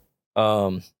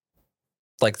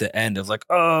like the end of like,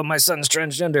 oh, my son's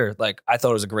transgender. Like I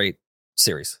thought it was a great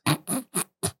series.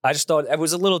 I just thought it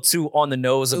was a little too on the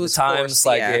nose of the times. Forced,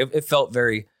 like yeah. it felt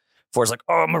very forced. Like,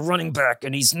 oh, I'm a running back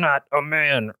and he's not a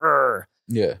man.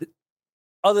 Yeah.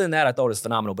 Other than that, I thought it was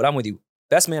phenomenal. But I'm with you.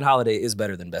 Best Man Holiday is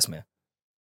better than Best Man.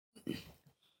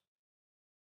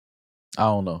 I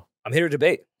don't know. I'm here to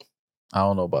debate. I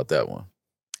don't know about that one.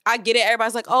 I get it.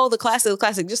 Everybody's like, oh, the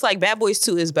classic. Just like Bad Boys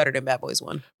 2 is better than Bad Boys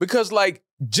 1. Because like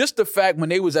just the fact when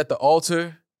they was at the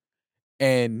altar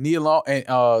and Nia Long and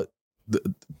her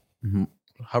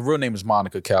real name is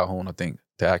Monica Calhoun, I think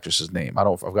the actress's name. I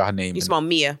forgot her name. You smell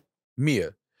Mia.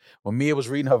 Mia. When Mia was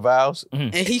reading her vows,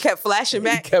 And he kept flashing he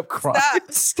back. kept crying.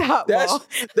 Stop, That's Maul.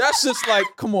 that's just like,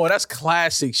 come on, that's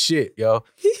classic shit, yo.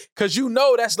 Cause you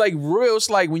know that's like real. It's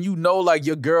like when you know like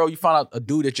your girl, you find out a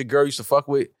dude that your girl used to fuck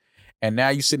with, and now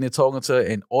you sitting there talking to her,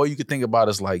 and all you could think about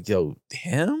is like, yo,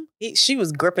 him? She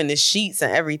was gripping the sheets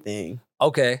and everything.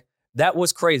 Okay, that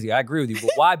was crazy. I agree with you.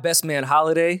 But why Best Man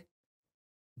Holiday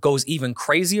goes even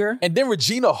crazier? And then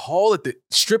Regina Hall at the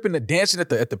stripping and dancing at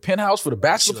the penthouse for the She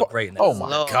bachelor looked party. great in that. Oh my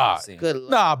Lord. God. Good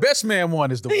Lord. Nah, Best Man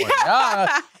one is the one.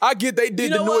 I get they did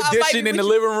You know the new what? I might edition be in the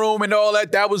with you. living room and all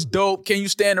that. That was dope. Can You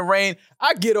Stand the Rain?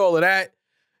 I get all of that.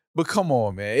 But come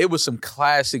on, man. It was some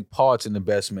classic parts in the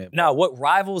Best Man. Now, what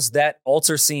rivals that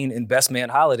altar scene in Best Man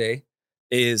Holiday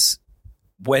is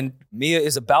when Mia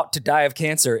is about to die of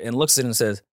cancer and looks at him and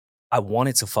says, I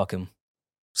wanted to fuck him,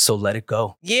 so let it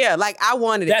go. Yeah, like I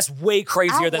wanted it. That's way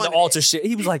crazier I than the wanted altar it. shit.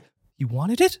 He was like, you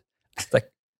wanted it? Like,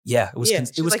 yeah, it was, Yeah,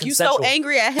 it she's was like, you consensual. so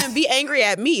angry at him, be angry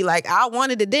at me. Like, I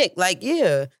wanted the dick. Like,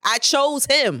 yeah, I chose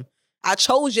him. I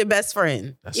chose your best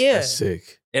friend. That's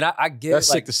sick. And I get That's it.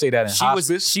 sick Like, to say that in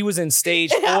hospice. she was in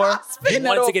stage 4. hospice. She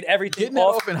wanted to get everything Getting that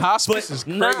off. off in hospice But is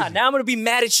crazy. nah, now I'm going to be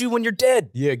mad at you when you're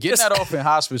dead. Yeah, getting Just- that off in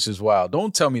hospice is wild.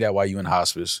 Don't tell me that while you in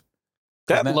hospice.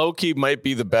 That Man. low key might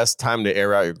be the best time to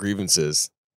air out your grievances.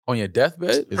 On your deathbed?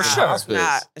 Is For in sure.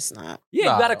 hospice. It's not. Yeah,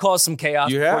 Nah. you got to cause some chaos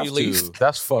You before have you leave. to.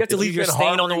 That's fucked. have to up. leave If your you've been stain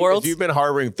on the harboring- world. If you've been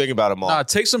harboring, think about them all. Nah,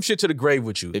 take some shit to the grave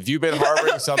with you. If you've been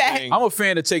harboring something, I'm a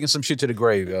fan of taking some shit to the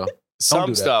grave, yo. do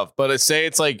some that. stuff, but say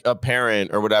it's like a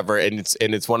parent or whatever, and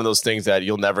it's one of those things that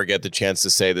you'll never get the chance to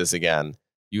say this again.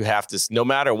 You have to, no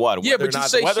matter what. Yeah, whether but or you not,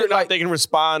 say whether or shit not like- they can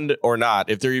respond or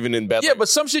not, if they're even in bed. Yeah, but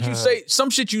some shit you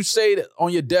say that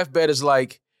on your deathbed is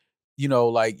like, you know,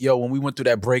 like, yo, when we went through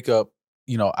that breakup,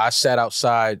 you know, I sat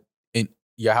outside in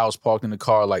your house, parked in the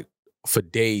car, like for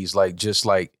days, like just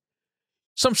like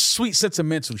some sweet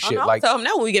sentimental shit. I'll Like tell him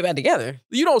now when we get back together.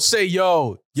 you don't say,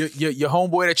 yo, your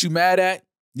homeboy that you mad at,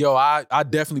 yo, I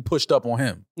definitely pushed up on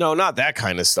him. no, not that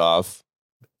kind of stuff.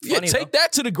 Yeah, Funny, take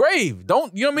that to the grave.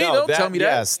 Don't you know what I mean? No, Don't tell me that.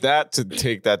 Yes, that to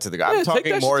take that to the. Yeah, I'm take talking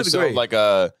that shit more to the so grave. like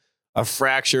a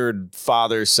fractured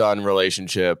father-son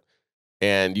relationship,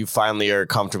 and you finally are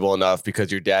comfortable enough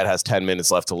because your dad has 10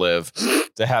 minutes left to live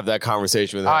to have that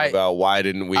conversation with him about why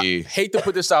didn't we. I hate to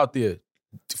put this out there.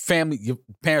 Family, your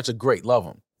parents are great. Love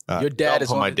them. Your dad don't is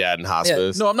put on my the- dad in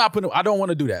hospice. No, I'm not putting. I don't want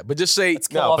to do that. But just say, Let's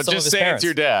kill No, off but some just of his say parents. it's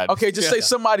your dad. okay, just say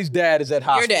somebody's dad is at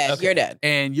hospice. Your dad.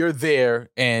 And you're there,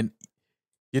 and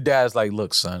your dad's like,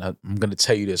 look, son, I'm going to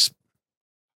tell you this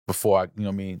before I, you know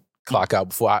what I mean, clock out,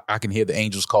 before I can hear the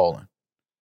angels calling.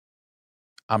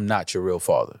 I'm not your real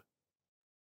father.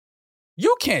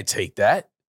 You can't take that.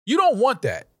 You don't want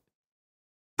that.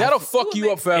 That'll fuck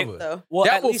you up forever. Well,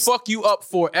 That at will least, fuck you up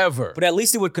forever. but at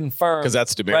least it would confirm Because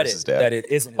that's Damaris's Reddit dad. that it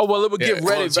isn't. Oh, well, it would give Yeah,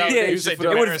 Reddit well, yeah, you validation say for it the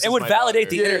would, Damaris it is would my validate daughter.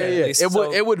 the Yeah, internet. yeah, at yeah. least.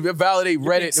 It would validate You're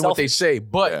being Reddit and what they selfish. say,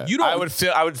 but Yeah. you don't.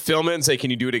 I would film it and say, "Can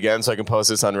you do it again so I can post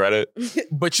this on Reddit?"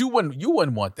 But you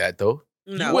wouldn't want that though.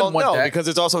 No. You Well, wouldn't want no, that. because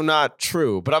it's also not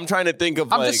true. But I'm trying to think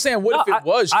of. I'm like, just saying, what if it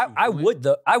was? I true? would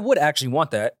I would actually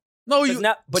want that. No, 'Cause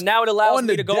you. But now it allows on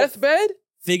me the to go deathbed.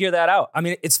 figure that out. I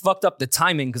mean, it's fucked up the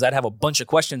timing because I'd have a bunch of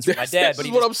questions for my dad. That's But,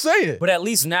 what I'm saying. but at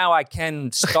least now I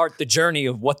can start the journey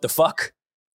of what the fuck.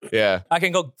 Yeah. I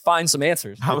can go find some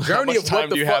answers. How journey much of what time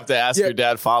the do you fuck- have to ask Yeah. your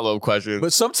dad follow-up questions?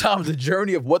 But sometimes the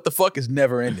journey of what the fuck is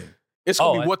never ending. It's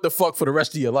gonna be what the fuck for the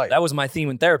rest of your life. That was my theme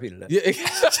in therapy today. Yeah.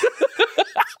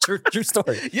 True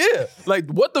story. Yeah, like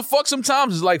what the fuck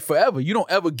sometimes is like forever. You don't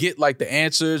ever get like the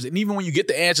answers, and even when you get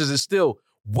the answers, it's still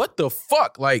what the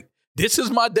fuck. Like This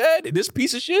is my dad, this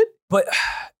piece of shit? But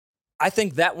I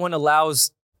think that one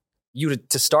allows you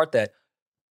to start that.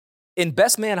 In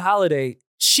Best Man Holiday,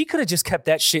 she could have just kept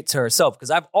that shit to herself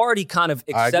because I've already kind of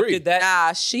accepted that.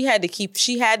 Nah, she had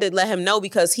to let him know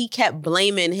because he kept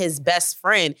blaming his best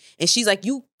friend. And she's like,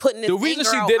 you putting this The reason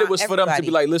she did it was for them to be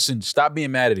like, listen, stop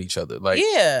being mad at each other. Like,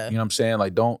 yeah. You know what I'm saying?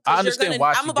 Like, don't, I understand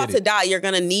why I'm about to die. You're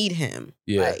going to need him.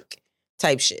 Yeah. Like,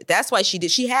 type shit. That's why she did.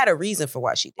 She had a reason for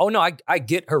why she did. Oh, no, I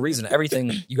get her reason.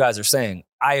 Everything you guys are saying,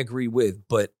 I agree with.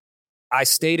 But I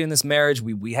stayed in this marriage.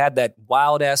 We had that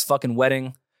wild ass fucking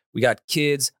wedding. We got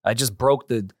kids. I just broke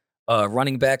the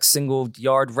running back single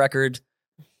yard record,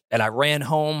 and I ran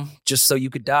home just so you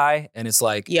could die. And it's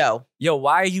like, yo,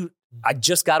 why are you? I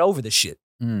just got over this shit.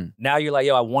 Now you're like,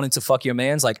 yo, I wanted to fuck your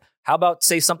man's. Like, how about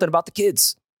say something about the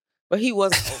kids? But he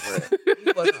wasn't over it.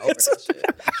 He wasn't over that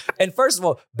shit. And first of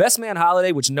all, Best Man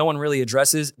Holiday, which no one really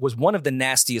addresses, was one of the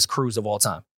nastiest crews of all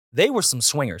time. They were some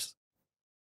swingers.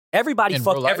 Everybody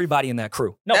fucked everybody in that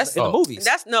crew. No, in the movies.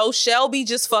 Shelby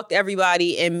just fucked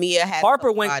everybody, and Mia had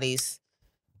Harper went bodies.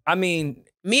 I mean,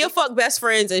 Mia fucked best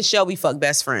friends and Shelby fucked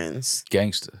best friends.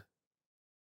 Gangster.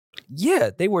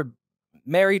 Yeah, they were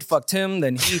married, fucked him,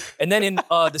 then he, and then in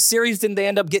the series, didn't they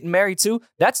end up getting married too?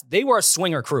 They were a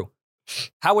swinger crew.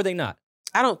 How were they not?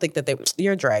 I don't think that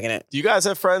you're dragging it. Do you guys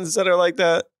have friends that are like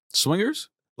that? Swingers?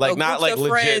 Like, not like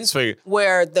legit swinger.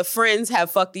 Where the friends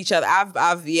have fucked each other.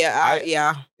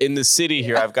 Yeah. In the city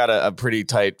here, I've got a pretty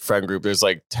tight friend group. There's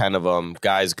like 10 of them,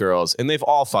 guys, girls, and they've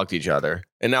all fucked each other.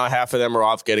 And now half of them are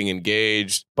off getting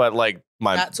engaged, but like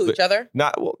not to each other?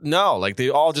 No, like they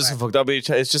all just have hooked up with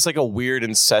each other. It's just like a weird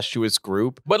incestuous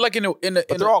group. But like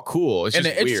but they're all cool. It's in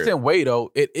just an weird. interesting way though,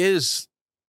 it is,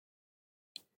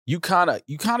 you kind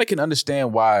of can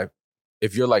understand why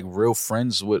if you're like real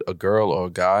friends with a girl or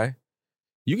a guy,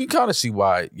 you can kind of see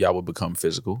why y'all would become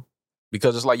physical.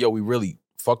 Because it's like, yo, we really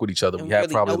fuck with each other. We have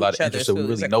probably a lot of interest. So we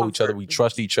really know each other. We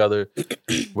trust each other.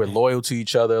 We're loyal to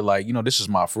each other. Like, you know, this is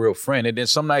my real friend. And then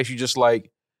some nights you just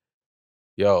like,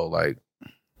 yo, like,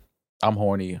 I'm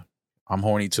horny. I'm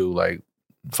horny too. Like,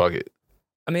 fuck it.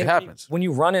 I mean, it happens. When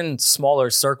you run in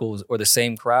smaller circles or the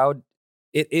same crowd,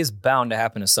 it is bound to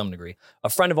happen to some degree. A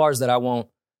friend of ours that I won't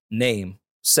name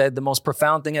said the most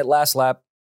profound thing at Last Lap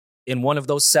in one of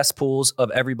those cesspools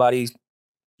of everybody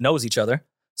knows each other,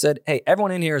 said, hey,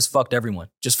 everyone in here has fucked everyone.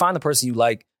 Just find the person you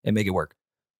like and make it work.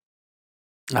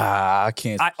 I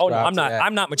can't.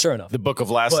 I'm not mature enough. The Book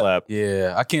of Last Lap.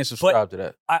 Yeah, I can't subscribe to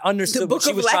that. I understood what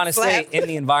she was trying to say in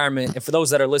the environment. And for those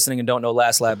that are listening and don't know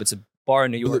Last Lap, it's a bar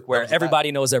in New York where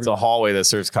everybody knows everyone. It's a hallway that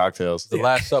serves cocktails. The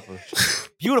Last Supper.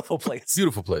 Beautiful place.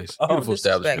 Beautiful place. Beautiful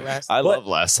establishment. I love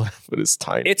Last Lap, but it's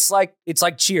tiny. It's like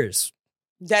Cheers.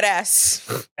 Dead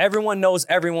ass. Everyone knows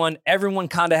everyone. Everyone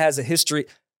kind of has a history.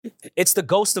 It's the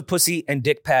ghost of pussy and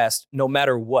dick past, no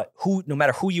matter what. No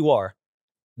matter who you are,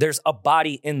 there's a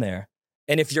body in there.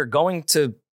 And if you're going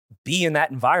to be in that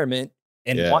environment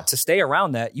and want to stay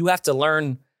around that, you have to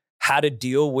learn how to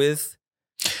deal with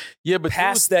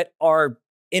pasts that are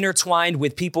intertwined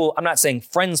with people. I'm not saying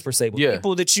friends per se, but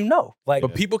people that you know. Like,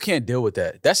 but people can't deal with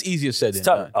that. That's easier said than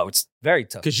done. done. Oh, it's very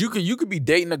tough. Because you could be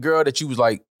dating a girl that you was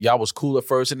like, y'all was cool at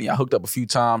first, and then y'all hooked up a few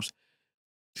times.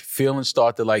 Feelings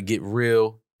start to like get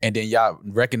real, and then y'all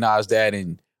recognize that,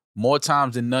 and more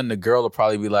times than none, the girl will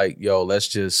probably be like, yo, let's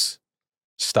just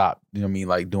stop. You know what I mean?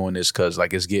 Like doing this because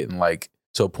like it's getting like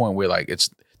to a point where like it's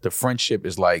the friendship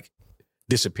is like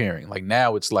disappearing. Like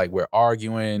now it's like we're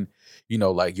arguing. You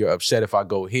know, like you're upset if I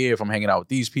go here, if I'm hanging out with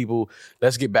these people.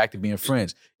 Let's get back to being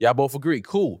friends. Y'all both agree,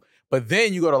 cool. But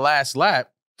then you go to Last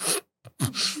Lap,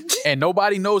 and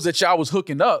nobody knows that y'all was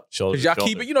hooking up. Because y'all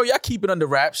keep it, y'all keep it under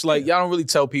wraps. Like y'all don't really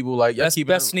tell people. Like y'all keep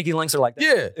best sneaky links are like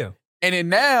that. Yeah. And then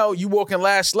now you walk in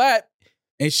Last Lap,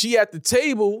 and she at the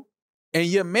table, and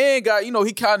your man got, he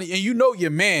kind of, and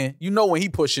your man, when he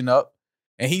pushing up,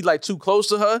 and he like too close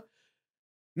to her.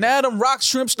 Now them rock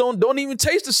shrimps don't even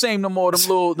taste the same no more. Them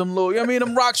little, you know what I mean?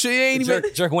 Them rock shrimps ain't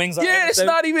even jerk wings. Yeah, it's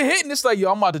not even hitting. It's like,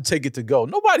 yo, I'm about to take it to go.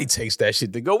 Nobody takes that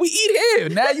shit to go. We eat here.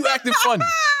 Now you acting funny.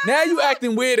 Now you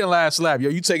acting weird in Last Lap. Yo,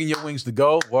 you taking your wings to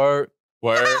go? Word.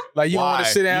 Like you don't want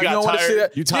to sit down. You don't want to sit down.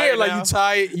 You tired? Yeah, like you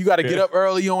tired. You got to get up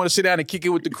early. You don't want to sit down and kick it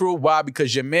with the crew. Why?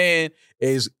 Because your man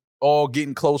is all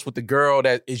getting close with the girl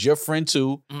that is your friend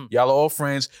too. Y'all are all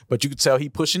friends, but you can tell he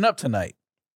pushing up tonight.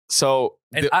 So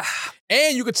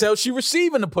and you could tell she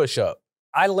receiving the push up.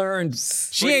 I learned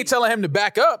she ain't telling him to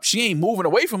back up. She ain't moving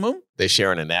away from him. They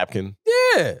sharing a napkin.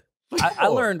 Yeah. I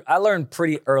learned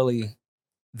pretty early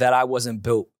that I wasn't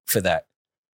built for that.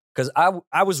 Because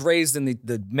I was raised in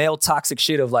the male toxic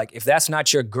shit of like, if that's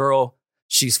not your girl,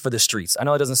 she's for the streets. I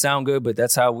know it doesn't sound good, but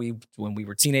that's how when we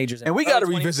were teenagers. And we got to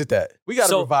revisit that. We got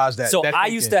to revise that. So that I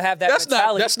used to have that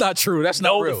mentality. That's not true. That's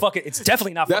not real. It's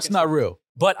definitely not. That's not real.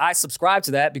 But I subscribed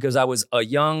to that because I was a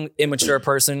young, immature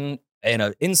person and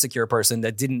an insecure person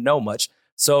that didn't know much.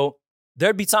 So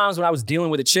there'd be times when I was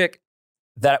dealing with a chick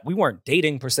that we weren't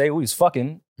dating per se. We was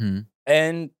fucking. Mm-hmm.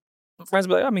 And my friends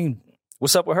would be like, I mean,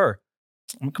 what's up with her?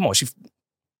 I mean, come on,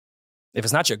 if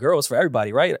it's not your girl, it's for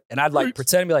everybody, right? And I'd like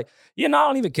pretend to be like, yeah, no, I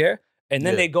don't even care. And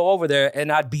then they'd go over there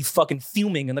and I'd be fucking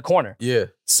fuming in the corner. Yeah.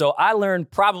 So I learned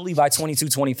probably by 22,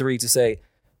 23 to say,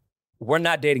 we're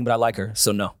not dating, but I like her,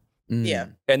 so no. Yeah.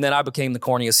 And then I became the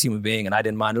corniest human being and I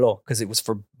didn't mind at all because it was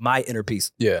for my inner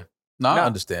peace. Yeah. No, I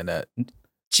understand that.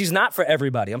 She's not for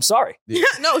everybody. I'm sorry. Yeah.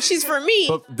 No, she's for me.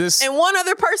 But this and one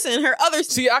other person, her other.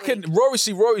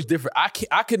 Rory's different.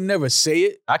 I could never say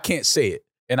it. I can't say it.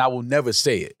 And I will never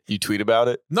say it. You tweet about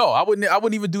it? No, I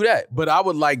wouldn't even do that. But I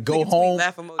would like go home.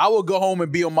 I would go home and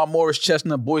be on my Morris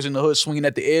Chestnut Boys in the Hood swinging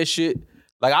at the air shit.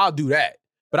 Like I'll do that.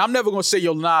 But I'm never gonna say,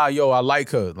 I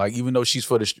like her. Like even though she's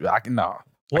for the street, I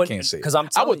can't say it. Because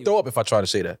I would throw up if I try to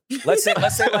say that. Let's say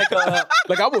like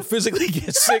like I would physically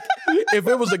get sick if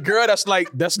it was a girl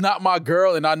that's not my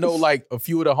girl, and I know like a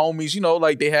few of the homies,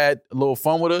 like they had a little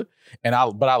fun with her,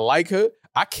 but I like her.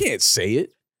 I can't say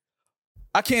it.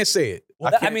 I can't say it.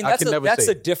 Well, that's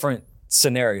a different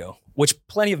scenario, which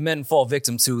plenty of men fall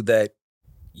victim to. That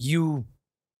you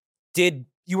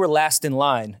were last in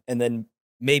line, and then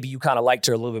maybe you kind of liked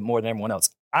her a little bit more than everyone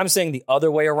else. I'm saying the other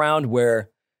way around,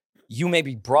 where you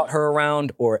maybe brought her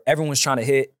around, or everyone's trying to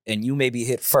hit, and you maybe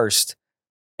hit first,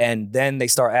 and then they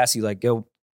start asking you like, "Yo,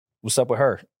 what's up with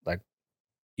her? Like,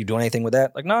 you doing anything with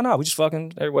that?" Like, no, we just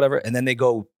fucking or whatever. And then they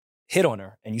go hit on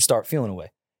her, and you start feeling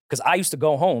away. Because I used to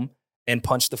go home and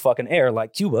punch the fucking air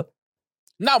like Cuba.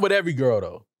 Not with every girl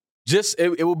though. Just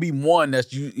it will be one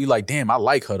that's you like, damn, I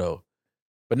like her though.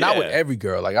 But not with every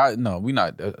girl. Like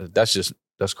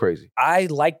that's crazy. I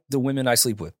like the women I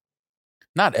sleep with.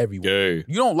 Not every woman. Gay.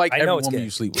 You don't like every woman you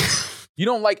sleep with. You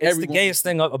don't like every. It's the gayest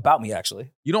thing about me,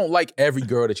 actually. You don't like every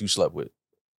girl that you slept with.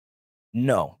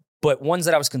 No, but ones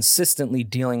that I was consistently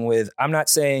dealing with. I'm not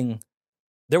saying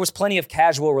there was plenty of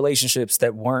casual relationships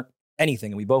that weren't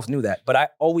anything, and we both knew that. But I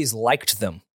always liked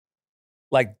them,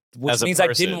 like which means I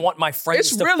didn't want my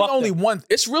friends.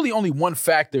 It's really only one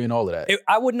factor in all of that.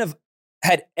 I wouldn't have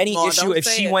had any issue if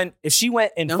she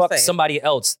went and fucked somebody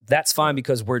else. That's fine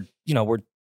because we're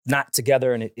not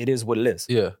together and it is what it is.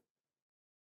 Yeah.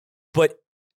 But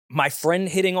my friend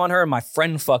hitting on her, my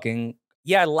friend fucking,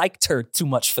 I liked her too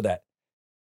much for that.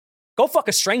 Go fuck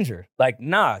a stranger. Like,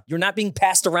 nah, you're not being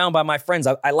passed around by my friends.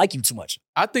 I like you too much.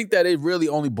 I think that it really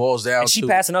only boils down to... she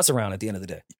passing us around at the end of the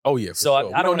day. Oh, yeah, so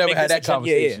sure. I don't never had that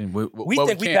conversation. Yeah. We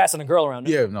think we passing a girl around.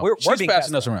 Yeah, no. She's being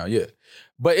passing us around, yeah.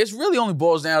 But it's really only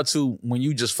boils down to when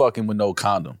you just fucking with no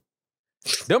condom.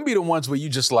 Them be the ones where you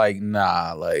just like,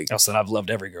 nah, like... Listen, I've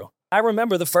loved every girl. I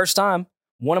remember the first time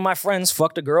one of my friends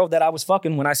fucked a girl that I was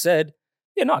fucking when I said,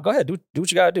 go ahead, do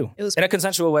what you gotta do. It was in a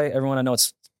consensual way. Everyone, I know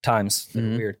it's times that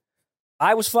are weird.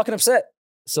 I was fucking upset.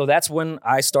 So that's when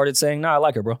I started saying, I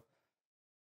like her, bro.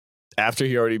 After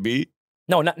he already beat?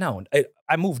 No.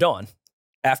 I moved on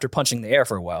after punching the air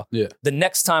for a while. Yeah. The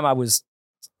next time I was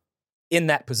in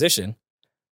that position,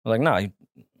 I was like,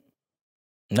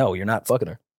 no, you're not fucking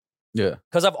her. Yeah.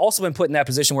 Because I've also been put in that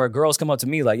position where girls come up to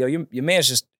me like, yo, your man's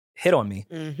just hit on me.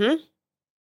 Mm-hmm.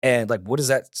 And like, what does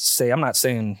that say? I'm not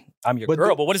saying I'm your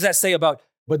girl, but what does that say about...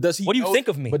 But does he? What do you think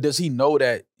of me? But does he know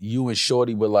that you and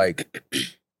Shorty were like?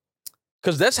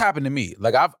 Because that's happened to me.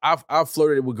 Like I've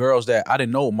flirted with girls that I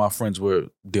didn't know what my friends were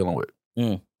dealing with.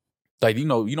 Like you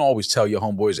don't always tell your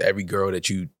homeboys every girl that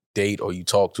you date or you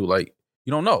talk to. Like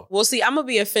you don't know. Well, see, I'm gonna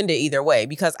be offended either way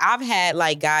because I've had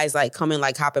like guys like come and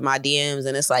like hop in my DMs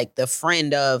and it's like the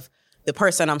friend of the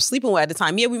person I'm sleeping with at the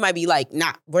time. Yeah, we might be like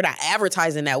we're not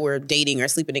advertising that we're dating or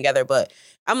sleeping together, but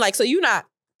I'm like, so you not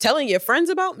telling your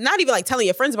friends about, not even like telling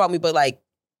your friends about me, but like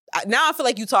now I feel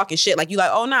like you talking shit. Like you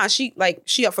like, oh nah, she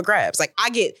up for grabs. Like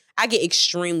I feel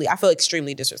extremely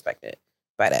disrespected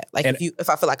by that. Like if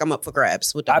I feel like I'm up for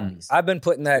grabs with them. I've been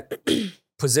put in that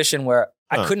position where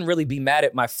I couldn't really be mad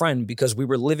at my friend because we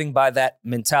were living by that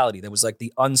mentality. There was like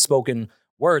the unspoken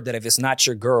word that if it's not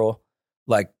your girl,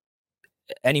 like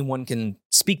anyone can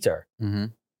speak to her. Mm-hmm.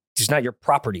 She's not your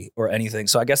property or anything.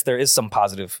 So I guess there is some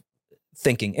positive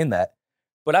thinking in that.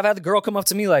 But I've had the girl come up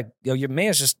to me like, yo, your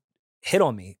man's just hit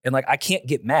on me. And like, I can't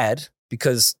get mad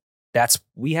because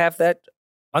we have that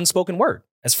unspoken word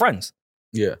as friends.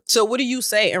 Yeah. So what do you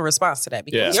say in response to that?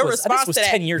 Because your response was to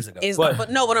that 10 years ago. But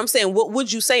no, what I'm saying, what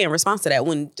would you say in response to that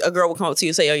when a girl would come up to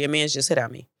you and say, oh, your man's just hit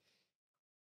on me?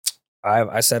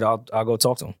 I said I'll go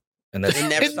talk to him. And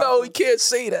that's No, he can't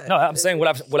say that. no. I'm saying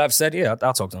what I've said. Yeah,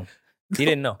 I'll talk to him. He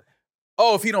didn't know.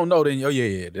 Oh, if he don't know, then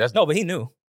yeah. That's No, but he knew.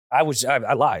 I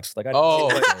lied. Like I Oh,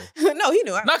 No, he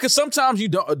knew. not because sometimes you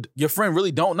don't. Your friend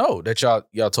really don't know that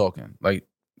y'all talking. Like,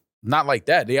 not like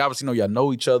that. They obviously know y'all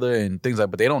know each other and things like,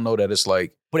 but they don't know that it's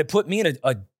like. But it put me in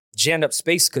a jammed up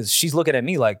space because she's looking at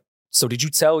me like, so did you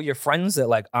tell your friends that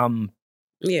like I'm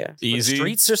Yeah. Easy.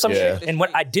 streets or something? Yeah. And when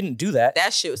I didn't do that,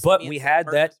 That shit was. but we had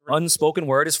that unspoken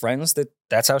word as friends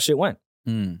that's how shit went.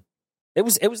 It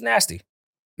was nasty.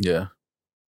 Yeah.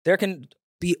 There can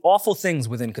be awful things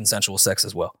within consensual sex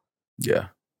as well. Yeah.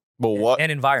 But what?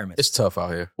 And environments. It's tough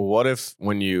out here. What if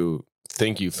when you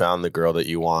think you found the girl that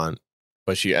you want,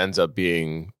 but she ends up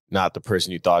being not the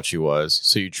person you thought she was?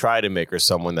 So you try to make her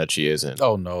someone that she isn't.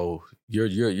 Oh no,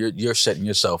 you're setting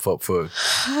yourself up for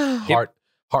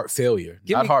heart failure,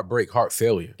 not heartbreak, heart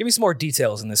failure. Give me some more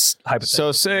details in this hypothetical.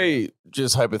 So say,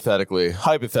 just hypothetically,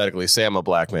 say I'm a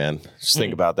black man. Just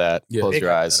think about that. Yeah. Close Big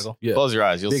your eyes. hypothetical. Yeah. Close your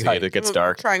eyes. You'll Big see hype. it. It gets I'm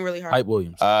dark. trying really hard. Hype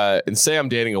Williams. And say I'm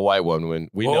dating a white woman.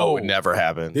 We know it would never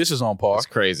happen. This is on par. It's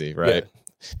crazy, right?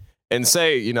 And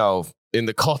say, in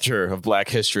the culture of Black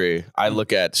history, I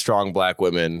look at strong Black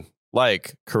women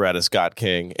like Coretta Scott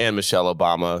King and Michelle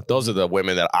Obama. Those are the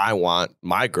women that I want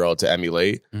my girl to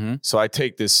emulate. Mm-hmm. So I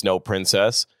take this snow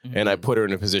princess and I put her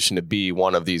in a position to be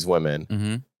one of these women.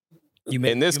 Mm-hmm.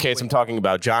 In this case, I'm talking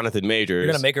about Jonathan Majors.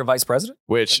 You're gonna make her vice president?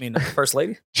 Which first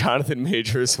lady? Jonathan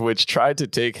Majors, which tried to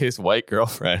take his white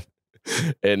girlfriend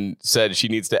and said she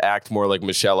needs to act more like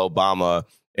Michelle Obama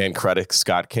and Coretta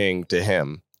Scott King to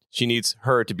him. She needs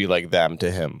her to be like them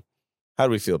to him. How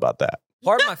do we feel about that?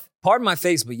 Pardon my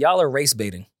face, but y'all are race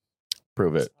baiting.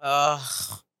 Prove it.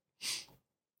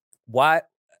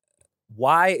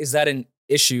 Why is that an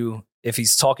issue if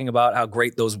he's talking about how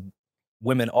great those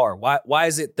women are? Why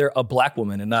is it they're a black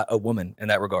woman and not a woman in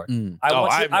that regard?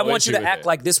 I want you to act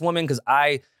like this woman because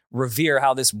I revere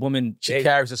how this woman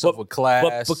carries herself with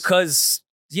class. But because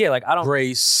I don't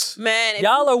grace. Man,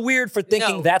 y'all are weird for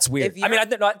thinking that's weird. I mean, I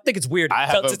think it's weird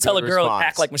to tell a girl to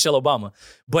act like Michelle Obama,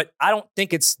 but I don't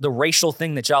think it's the racial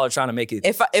thing that y'all are trying to make it.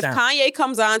 If Kanye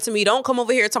comes on to me, don't come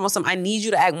over here talking about something. I need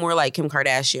you to act more like Kim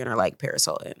Kardashian or like Paris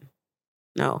Hilton.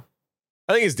 No.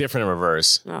 I think it's different in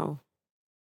reverse. No.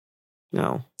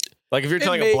 Like if you're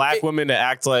telling a black woman to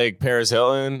act like Paris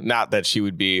Hilton, not that she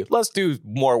would be. Let's do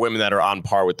more women that are on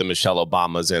par with the Michelle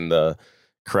Obamas and the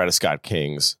Coretta Scott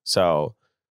Kings. So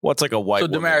what's like a white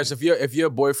woman? Damaris, if your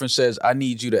boyfriend says, I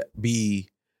need you to be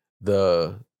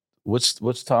the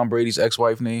what's Tom Brady's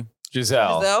ex-wife name?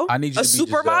 Giselle. I need you a to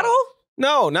be supermodel? Giselle.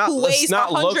 No, not who weighs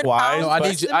not 100 look wise.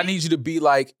 pounds? No, I need you to be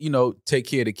like, take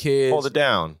care of the kids. Hold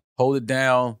it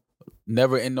down.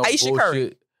 Never in no Aisha bullshit.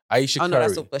 Curry. Aisha Oh, no,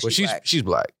 Curry. that's Well, she's black. she's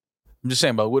black. I'm just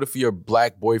saying, but what if your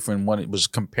black boyfriend was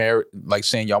compared, like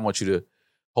saying, y'all want you to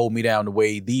hold me down the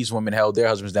way these women held their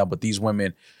husbands down, but these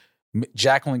women,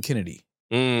 Jacqueline Kennedy.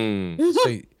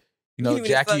 So,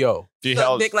 Jackie O. She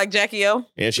held big like Jackie O.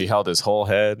 And she held his whole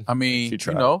head. I mean,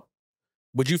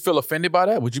 would you feel offended by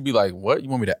that? Would you be like, what? You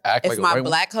want me to act like a white woman? If my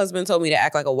black husband told me to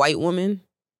act like a white woman?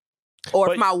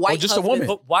 Or if my white just husband, a woman.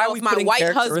 But why are we my putting white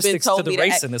characteristics husband told to the me to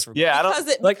race act- in this regard? Yeah, I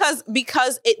don't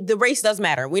because the race does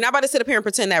matter. We're not about to sit up here and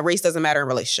pretend that race doesn't matter in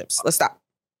relationships. Let's stop.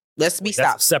 Let's be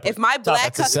stopped. Separate. If my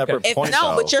black That's a separate point,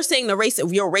 though. but you're saying the race.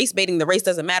 If you're race baiting, the race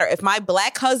doesn't matter. If my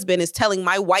black husband is telling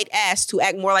my white ass to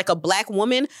act more like a black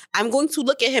woman, I'm going to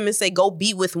look at him and say, "Go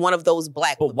be with one of those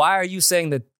black." But women. why are you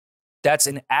saying that that's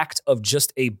an act of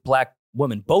just a black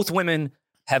woman? Both women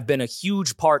have been a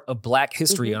huge part of black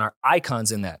history and are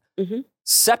icons in that.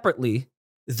 Separately,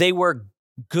 they were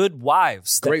good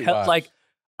wives. Great wives. Like,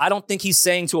 I don't think he's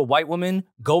saying to a white woman,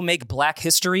 go make black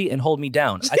history and hold me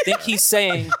down. I think he's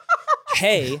saying,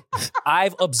 hey,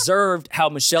 I've observed how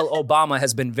Michelle Obama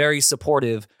has been very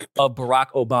supportive of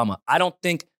Barack Obama. I don't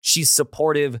think she's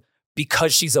supportive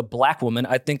because she's a black woman.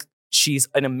 I think she's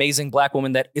an amazing black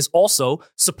woman that is also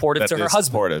supportive to her husband.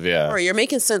 Supportive, yeah. Sorry, you're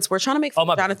making sense. We're trying to make fun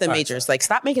of Jonathan Majors. Like,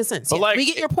 stop making sense. But like, we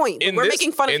get your point. in We're this-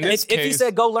 making fun of in him. this If he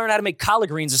said, go learn how to make collard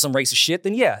greens or some racist shit,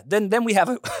 then yeah, then we have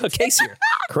a case here.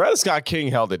 Coretta Scott King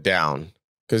held it down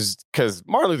because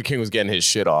Martin Luther King was getting his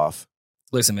shit off.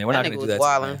 Listen, man, we're not going to do that.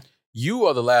 Wildin'. You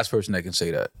are the last person that can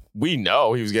say that. We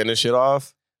know he was getting his shit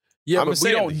off. Yeah, I'm but we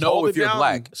saying, don't know hold if it you're down.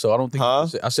 black. So I don't think. Huh?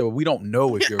 I said, well, we don't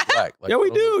know if you're black. Like, Yeah, we I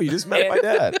don't know. do. You just met my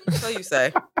dad. So you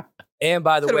say. And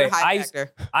by the Could've way, been a high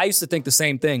factor. I used to think the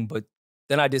same thing, but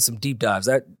then I did some deep dives.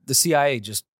 The CIA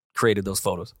just created those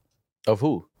photos Of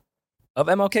who? of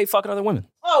MLK fucking other women.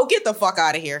 Oh, get the fuck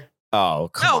out of here. Oh,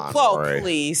 come on. Whoa, Rory.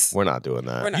 please. We're not doing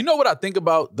that. We're not. You know what I think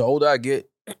about the older I get?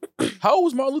 How old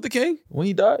was Martin Luther King when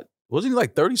he died? Wasn't he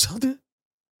like 30 something?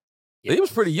 Yeah. He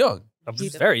was pretty young. He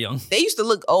was very young. They used to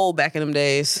look old back in them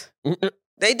days.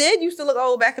 They did used to look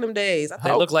old back in them days.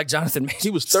 They look like Jonathan Majors. He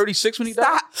was 36 when he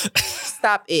died?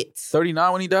 Stop it.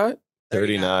 39 when he died?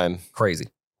 39. Crazy.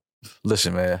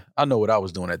 Listen, man, I know what I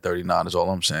was doing at 39 is all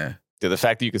I'm saying. Dude, the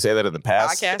fact that you could say that in the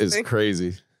past is Podcasting?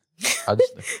 crazy.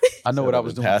 I know what I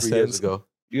was doing Past 3 years tense. ago.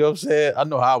 You know what I'm saying? I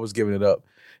know how I was giving it up.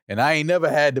 And I ain't never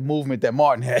had the movement that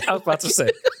Martin had. I was about to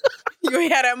say. You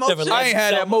ain't had that motion. Never I ain't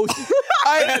had that motion.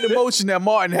 I ain't had the motion that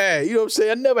Martin had. You know what I'm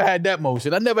saying? I never had that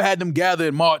motion. I never had them gather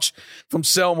and march from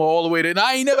Selma all the way to.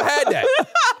 I ain't never had that.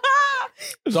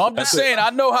 So I'm just saying,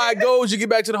 I know how it goes. You get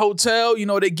back to the hotel, you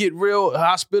know, they get real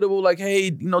hospitable. Like, hey,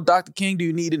 you know, Dr. King, do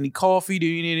you need any coffee? Do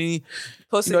you need any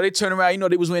Pussy. You know, they turn around. You know,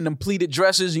 they was wearing them pleated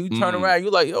dresses, and you turn around.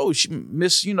 You're like, oh,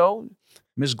 Miss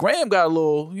Graham got a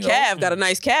little, Calf got a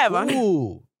nice calf on it.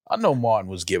 Ooh, I know Martin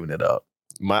was giving it up.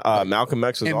 Malcolm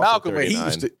X was And also Malcolm, 39. he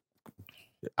used to.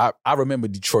 I remember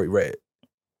Detroit Red.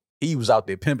 He was out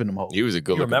there pimping them hoes. He was a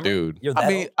good looking dude. You're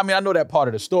that old? I know that part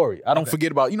of the story. I don't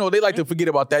forget about, they like to forget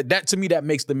about that. That to me, that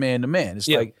makes the man the man. It's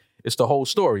like, it's the whole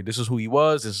story. This is who he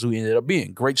was. This is who he ended up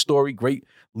being. Great story, great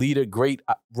leader, great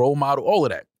role model, all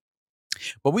of that.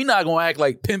 But we not going to act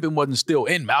like pimping wasn't still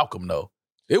in Malcolm, though.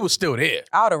 It was still there.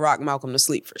 I would have rocked Malcolm to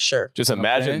sleep for sure. Just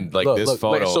imagine Look, this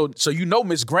photo. So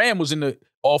Miss Graham was in the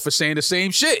office saying the same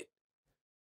shit.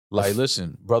 Like,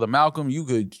 listen, brother Malcolm, you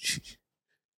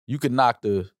could knock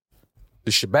the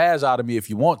shabazz out of me if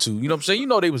you want to. You know what I'm saying?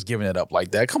 They was giving it up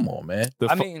like that. Come on, man.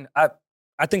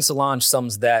 I think Solange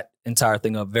sums that entire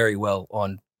thing up very well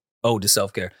on Ode to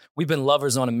Self-Care. We've been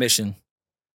lovers on a mission,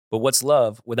 but what's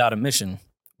love without a mission?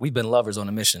 We've been lovers on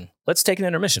a mission. Let's take an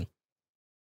intermission.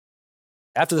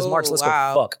 After this march, let's go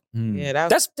fuck. Yeah,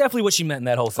 That's definitely what she meant in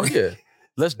that whole thing. Oh, yeah.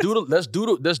 Let's do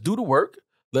the work.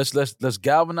 Let's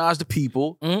galvanize the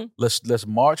people. Mm-hmm. Let's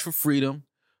march for freedom.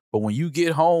 But when you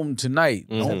get home tonight,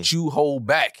 don't you hold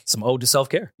back. Some Ode to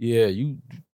Self-Care. Yeah, you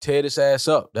tear this ass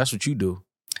up. That's what you do.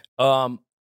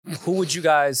 Who would you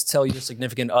guys tell your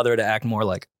significant other to act more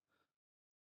like?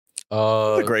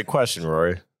 That's a great question,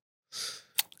 Rory.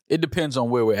 It depends on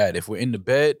where we're at. If we're in the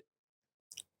bed,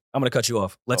 I'm going to cut you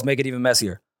off. Let's make it even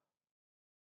messier.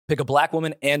 Pick a black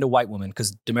woman and a white woman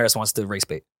because Damaris wants to race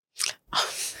bait.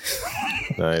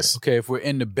 Nice. okay, if we're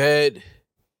in the bed,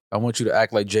 I want you to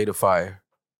act like Jada Fire.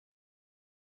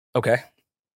 Okay.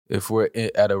 If we're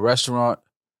at a restaurant,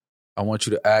 I want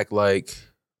you to act like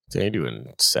They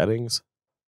doing settings?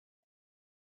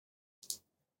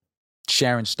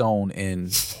 Sharon Stone in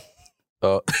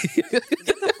Get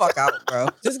the fuck out, bro.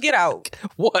 Just get out.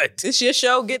 what? It's your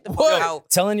show. Get the fuck out.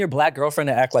 Telling your black girlfriend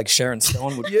to act like Sharon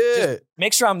Stone would Yeah.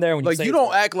 make sure I'm there when you Like, say you it.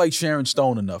 don't act like Sharon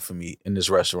Stone enough for me in this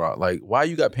restaurant. Like, why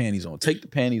you got panties on? Take the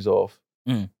panties off.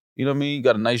 Mm. You know what I mean? You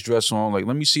got a nice dress on. Like,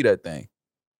 let me see that thing.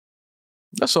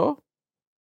 That's all.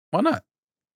 Why not?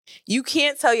 You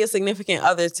can't tell your significant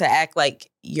other to act like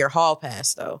your hall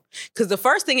pass, though. Because the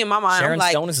first thing in my mind, Sharon I'm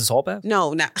like, Stone is his hall pass?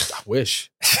 no, not. I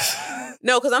wish.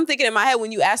 No, because I'm thinking in my head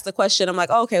when you ask the question, I'm like,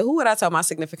 oh, okay, who would I tell my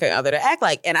significant other to act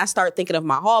like? And I start thinking of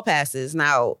my hall passes.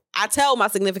 Now, I tell my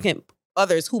significant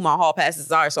others who my hall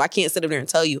passes are, so I can't sit up there and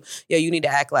tell you, yo, you need to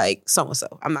act like so-and-so.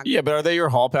 I'm not. Yeah, but are they your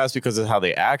hall pass because of how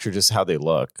they act or just how they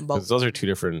look? Both. Because those are two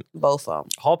different. Both of them.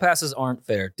 Hall passes aren't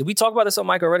fair. Did we talk about this on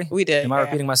mic already? We did. Am I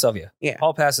repeating myself? Yeah. Yeah.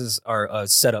 Hall passes are a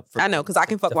setup for. I know, because I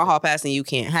can fuck my hall pass and you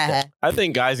can't. Ha ha. I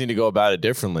think guys need to go about it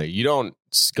differently. You don't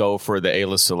go for the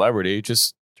A-list celebrity,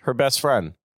 just her best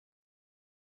friend.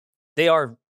 They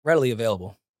are readily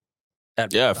available.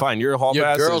 Yeah, fine. Your hall Your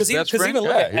pass girl's is best Because friend? even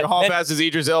look at your hall pass is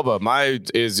Idris Elba. Mine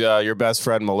is your best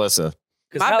friend Melissa.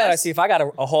 Because My now that I best- see, if I got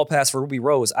a hall pass for Ruby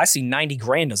Rose, I see 90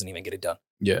 grand doesn't even get it done.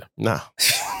 Yeah. No,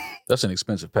 That's an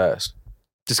expensive pass.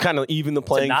 just kind of even the To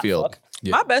playing not field. fuck.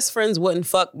 Yeah. My best friends wouldn't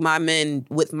fuck my men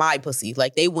with my pussy.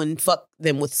 Like, they wouldn't fuck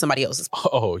them with somebody else's.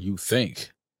 Oh, you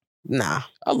think? Nah.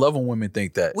 I love when women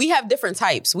think that. We have different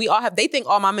types. They think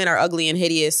all my men are ugly and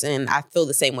hideous, and I feel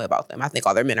the same way about them. I think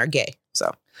all their men are gay.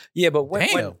 So Yeah, but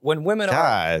Damn. when women are.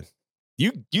 God,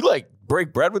 you like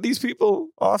break bread with these people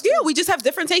often? yeah, we just have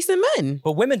different tastes in men.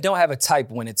 But women don't have a type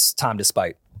when it's time to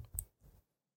spite.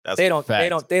 That's They a don't.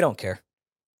 fact. They don't care.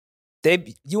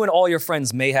 You and all your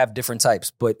friends may have different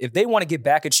types, but if they want to get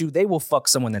back at you, they will fuck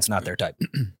someone that's not their type.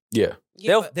 Yeah.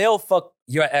 Yeah, They'll fuck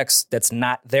your ex that's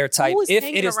not their type Who is if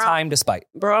hanging it is around- time to spite.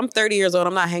 bro, I'm 30 years old.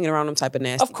 I'm not hanging around them type of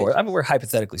nasty. Of course, bitches. I mean we're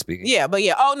hypothetically speaking. Yeah, but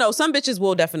yeah. Oh no, some bitches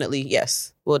will definitely.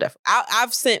 Yes, will definitely.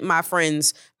 I've sent my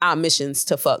friends on missions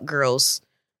to fuck girls'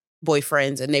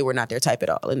 boyfriends, and they were not their type at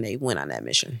all, and they went on that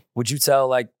mission. Would you tell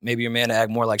like maybe your man to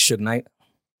act more like Suge Knight?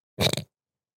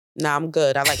 Nah, I'm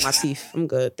good. I like my teeth. I'm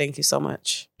good. Thank you so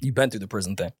much. You've been through the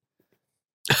prison thing.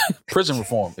 Prison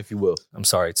reform, if you will. I'm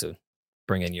sorry to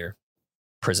bring in your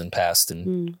prison past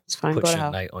and It's fine. put Go to Suge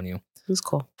hell. Knight on you. It's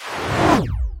cool.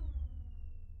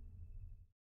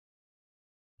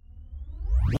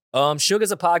 Suge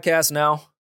is a podcast now,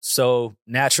 so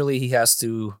naturally he has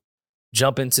to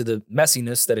jump into the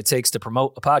messiness that it takes to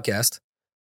promote a podcast.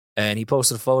 And he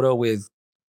posted a photo with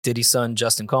Diddy's son,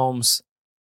 Justin Combs.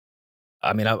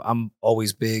 I mean, I'm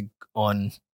always big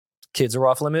on kids are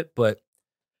off limit, but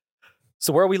it's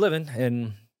the world we live in,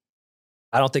 and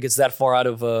I don't think it's that far out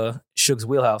of Suge's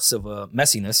wheelhouse of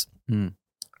messiness.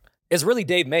 It's really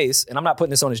Dave Mays, and I'm not putting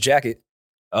this on his jacket,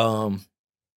 but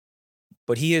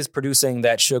he is producing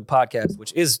that Suge podcast,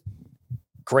 which is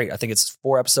great. I think it's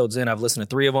 4 episodes in. I've listened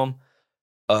to 3 of them.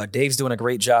 Dave's doing a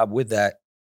great job with that.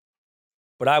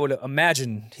 But I would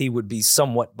imagine he would be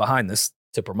somewhat behind this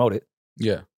to promote it.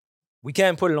 Yeah. We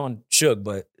can put it on Suge,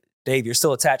 but Dave, you're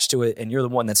still attached to it, and you're the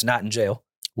one that's not in jail.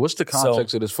 What's the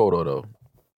context of this photo, though?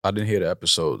 I didn't hear the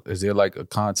episode. Is there like a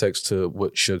context to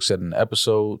what Suge said in the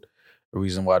episode? A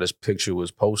reason why this picture was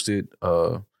posted?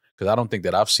 Because I don't think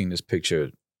that I've seen this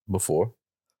picture before.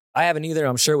 I haven't either.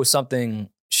 I'm sure it was something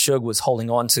Suge was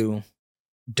holding on to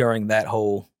during that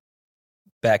whole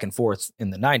back and forth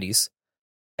in the 90s.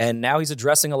 And now he's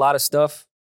addressing a lot of stuff.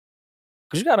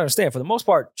 Because you got to understand, for the most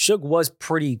part, Suge was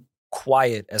pretty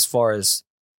quiet as far as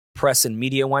press and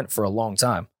media went for a long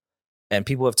time. And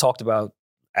people have talked about,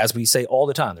 as we say all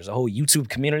the time, there's a whole YouTube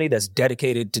community that's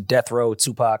dedicated to Death Row,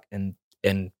 Tupac, and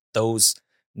those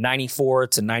 94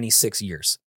 to 96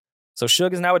 years. So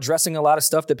Suge is now addressing a lot of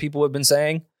stuff that people have been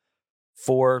saying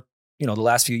for, the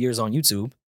last few years on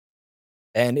YouTube.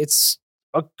 And it's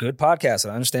a good podcast.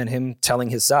 I understand him telling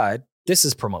his side. This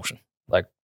is promotion. Like,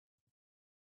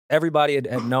 everybody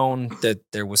had known that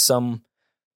there was some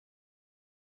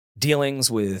dealings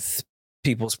with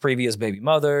people's previous baby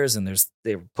mothers, and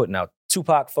they were putting out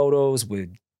Tupac photos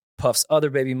with Puff's other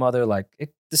baby mother. Like,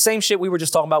 the same shit we were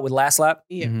just talking about with Last Lap.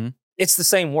 Yeah. Mm-hmm. It's the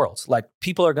same world. Like,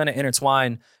 people are going to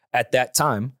intertwine at that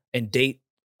time and date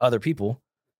other people.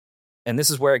 And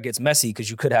this is where it gets messy, because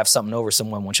you could have something over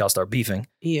someone once y'all start beefing.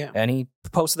 Yeah. And he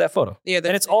posted that photo. Yeah.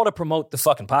 And it's all to promote the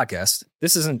fucking podcast.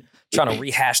 This isn't trying to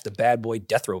rehash the Bad Boy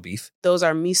Death Row beef. Those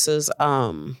are Misa's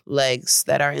legs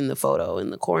that are in the photo in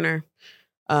the corner.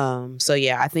 So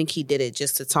yeah, I think he did it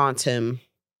just to taunt him.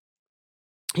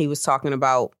 He was talking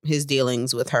about his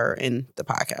dealings with her in the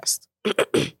podcast.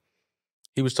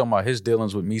 He was talking about his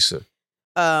dealings with Misa.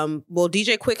 Well,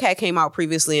 DJ Quick had came out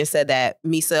previously and said that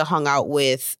Misa hung out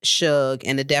with Suge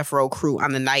and the Death Row crew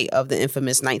on the night of the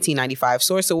infamous 1995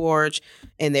 Source Awards.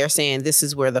 And they're saying this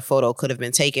is where the photo could have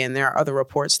been taken. There are other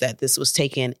reports that this was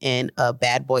taken in a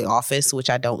Bad Boy office, which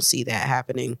I don't see that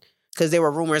happening. Because there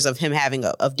were rumors of him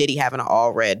of Diddy having an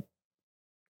all red.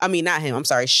 I mean, not him. I'm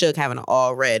sorry. Suge having an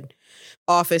all red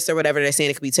office or whatever. They're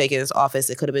saying it could be taken in his office.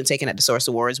 It could have been taken at the Source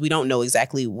Awards. We don't know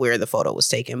exactly where the photo was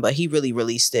taken, but he really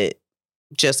released it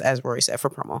just as Rory said, for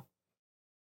promo.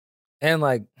 And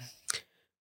like,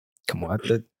 come on.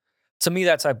 To me,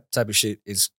 that type of shit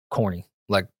is corny.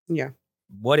 Like, yeah.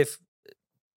 What if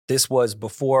this was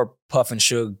before Puff and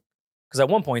Suge? Because at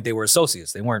one point they were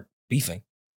associates. They weren't beefing.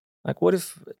 Like, what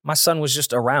if my son was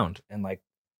just around and like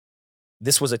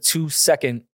this was a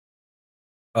 2-second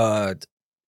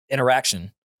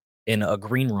interaction in a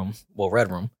green room, red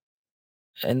room,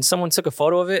 and someone took a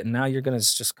photo of it, and now you're gonna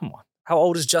just come on. How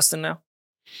old is Justin now?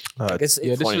 This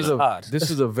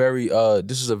is a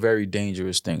very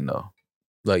dangerous thing though.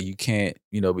 Like, you can't,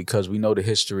 because we know the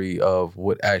history of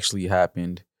what actually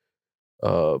happened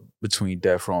between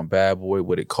Death Row and Bad Boy,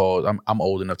 what it caused. I'm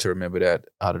old enough to remember that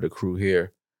out of the crew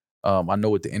here. I know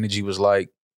what the energy was like.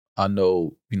 I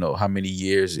know, how many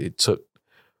years it took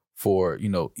for,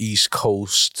 East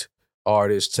Coast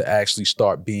artists to actually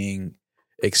start being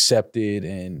accepted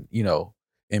and,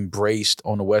 embraced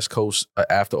on the West Coast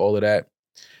after all of that.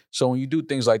 So when you do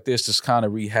things like this kind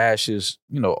of rehashes,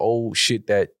 old shit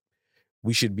that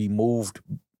we should be moved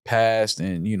past.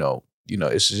 And,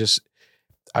 it's just,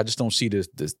 I just don't see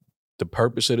the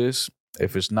purpose of this.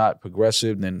 If it's not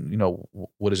progressive, then,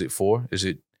 what is it for? Is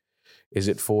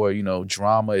it for,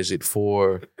 drama? Is it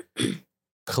for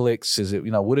clicks? Is it,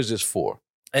 what is this for?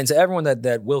 And to everyone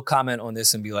that will comment on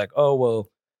this and be like, oh, well,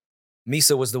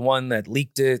 Misa was the one that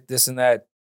leaked it, this and that.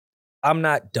 I'm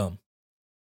not dumb.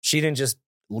 She didn't just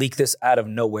leak this out of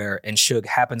nowhere, and Suge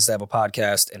happens to have a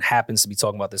podcast and happens to be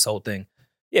talking about this whole thing.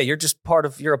 Yeah, you're just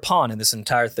you're a pawn in this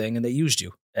entire thing, and they used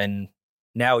you. And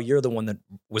now you're the one that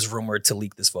was rumored to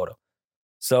leak this photo.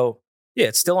 So yeah,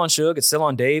 it's still on Suge, it's still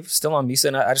on Dave, still on Misa,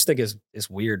 and I just think it's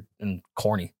weird and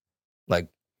corny. Like,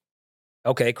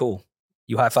 okay, cool.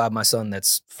 You high-five my son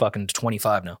that's fucking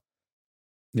 25 now.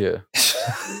 Yeah.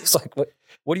 It's like,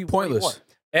 what do you Pointless. want?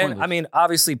 And Pointless. I mean,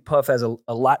 obviously, Puff has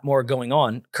a lot more going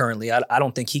on currently. I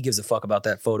don't think he gives a fuck about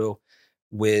that photo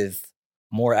with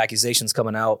more accusations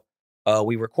coming out.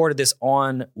 We recorded this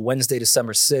on Wednesday,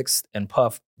 December 6th, and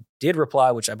Puff did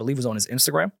reply, which I believe was on his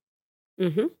Instagram.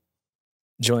 Mm-hmm.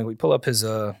 Julian, we pull up his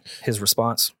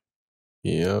response.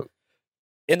 Yep.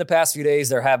 In the past few days,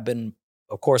 there have been,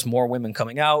 of course, more women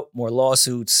coming out, more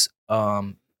lawsuits.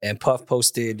 And Puff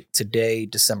posted today,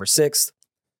 December 6th,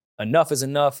 enough is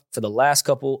enough. For the last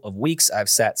couple of weeks, I've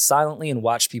sat silently and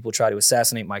watched people try to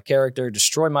assassinate my character,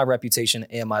 destroy my reputation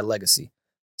and my legacy.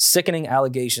 Sickening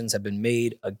allegations have been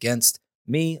made against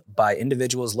me by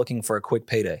individuals looking for a quick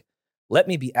payday. Let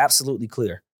me be absolutely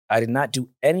clear. I did not do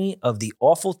any of the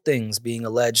awful things being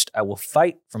alleged. I will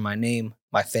fight for my name,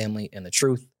 my family, and the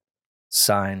truth.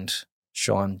 Signed,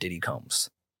 Sean Diddy Combs.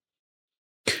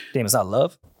 Damn, it's not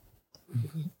love?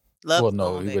 Love. Well,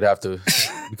 no, he would have to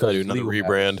because Do another legal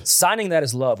rebrand. matters. Signing that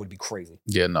as love would be crazy.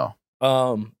 Yeah, no.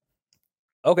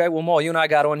 Okay, well, Maul, you and I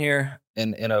got on here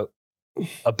and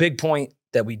a big point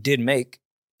that we did make.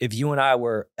 If you and I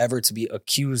were ever to be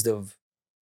accused of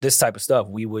this type of stuff,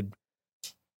 we would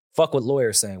fuck what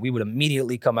lawyers saying. We would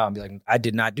immediately come out and be like, I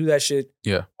did not do that shit.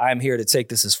 Yeah. I'm here to take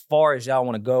this as far as y'all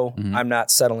want to go. Mhm. I'm not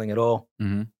settling at all.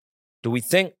 Mm-hmm. Do we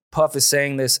think Puff is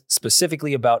saying this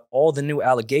specifically about all the new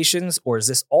allegations, or is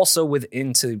this also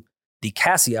within to the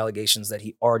Cassie allegations that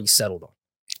he already settled on?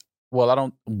 Well,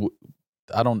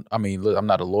 I mean, look, I'm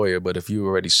not a lawyer, but if you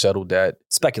already settled that,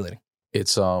 Speculating.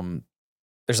 it's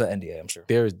There's an NDA, I'm sure.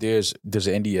 there's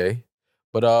an NDA.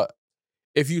 But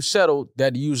if you settle,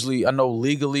 that usually, I know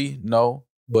legally, no,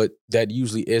 but that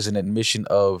usually is an admission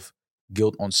of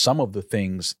guilt on some of the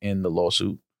things in the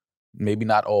lawsuit. Maybe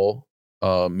not all,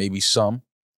 maybe some,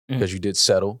 because you did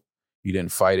settle. You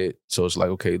didn't fight it. So it's like,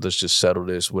 okay, let's just settle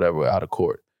this, whatever, out of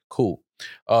court. Cool.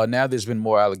 Now there's been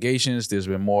more allegations. There's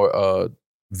been more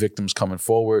victims coming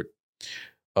forward.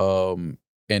 And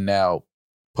now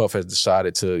Puff has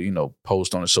decided to,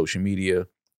 post on his social media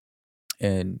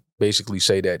and basically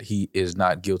say that he is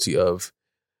not guilty of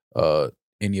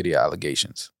any of the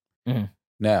allegations. Mhm.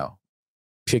 Now,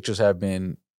 pictures have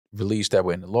been released that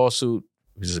were in the lawsuit.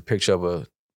 This is a picture of a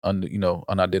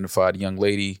unidentified young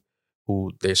lady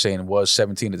who they're saying was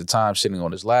 17 at the time, sitting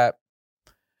on his lap.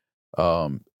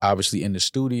 Obviously in the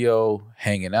studio,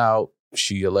 hanging out.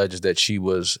 She alleges that she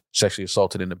was sexually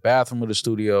assaulted in the bathroom of the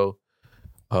studio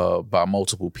by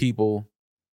multiple people.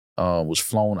 Was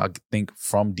flown, I think,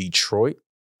 from Detroit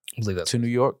I believe that's to New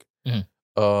York.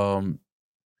 Mhm.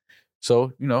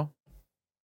 So,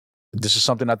 this is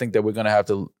something I think that we're going to have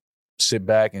to sit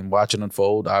back and watch it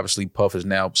unfold. Obviously, Puff has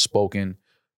now spoken,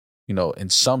 in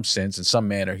some sense, in some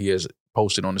manner, he has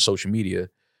posted on the social media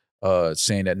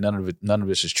saying that none of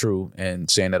this is true and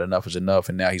saying that enough is enough.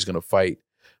 And now he's going to fight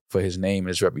for his name and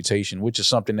his reputation, which is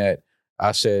something that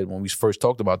I said when we first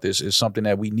talked about this, is something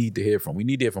that we need to hear from. We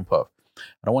need to hear from Puff.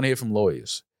 I don't want to hear from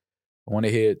lawyers. I want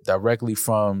to hear directly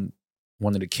from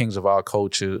one of the kings of our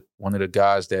culture, one of the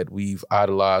guys that we've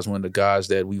idolized, one of the guys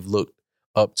that we've looked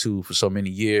up to for so many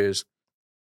years.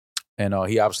 And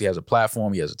he obviously has a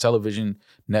platform. He has a television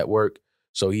network.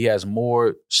 So he has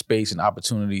more space and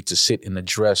opportunity to sit and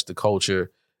address the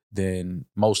culture than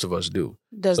most of us do.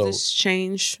 Does this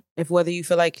change whether you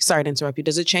feel like, sorry to interrupt you,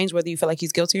 does it change whether you feel like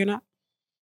he's guilty or not?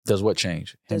 Does what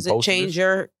change? Does it change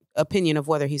your opinion of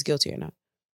whether he's guilty or not?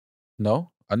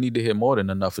 No, I need to hear more than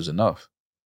enough is enough.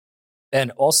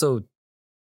 And also,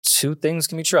 two things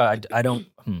can be tried. I want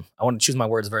to choose my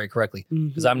words very correctly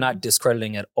because I'm not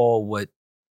discrediting at all what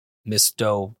Miss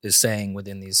Doe is saying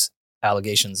within these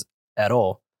allegations at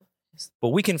all. But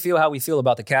we can feel how we feel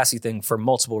about the Cassie thing for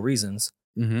multiple reasons.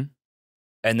 Mm-hmm.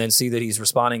 And then see that he's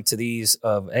responding to these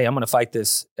of, hey, I'm going to fight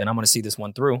this and I'm going to see this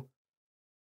one through.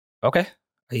 Okay.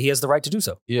 He has the right to do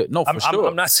so. Yeah, no, for sure.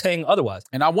 I'm not saying otherwise.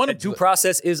 And I want to due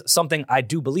process is something I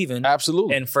do believe in.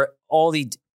 Absolutely. And for all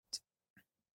the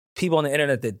people on the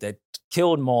internet that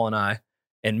killed Maul and I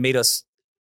and made us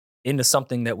into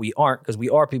something that we aren't, because we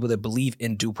are people that believe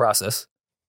in due process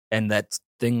and that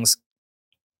things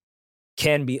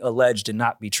can be alleged and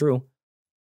not be true.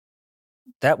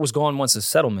 That was gone once the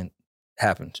settlement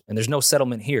happened. And there's no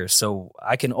settlement here. So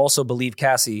I can also believe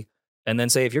Cassie and then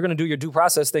say, if you're going to do your due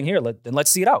process thing here, then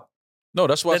let's see it out. No,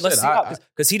 that's what I said.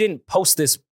 Because he didn't post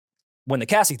this when the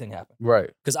Cassie thing happened. Right.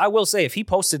 Because I will say, if he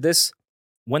posted this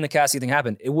when the Cassie thing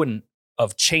happened, it wouldn't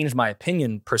have changed my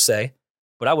opinion per se,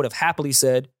 but I would have happily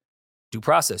said, due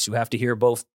process. You have to hear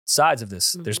both sides of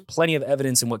this. Mm-hmm. There's plenty of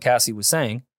evidence in what Cassie was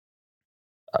saying.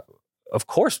 Of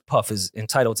course, Puff is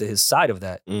entitled to his side of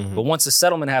that. Mm-hmm. But once the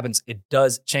settlement happens, it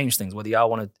does change things. Whether y'all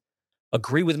want to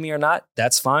Agree with me or not,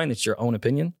 that's fine. It's your own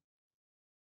opinion.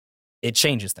 It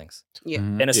changes things. Yeah.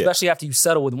 And especially after you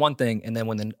settle with one thing, and then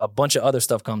when a bunch of other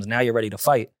stuff comes, now you're ready to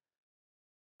fight.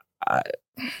 I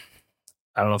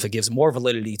don't know if it gives more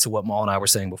validity to what Maul and I were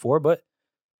saying before, but,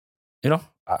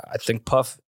 I think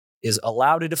Puff is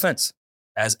allowed a defense,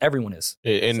 as everyone is.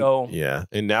 And now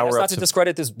we're not to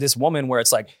discredit this woman where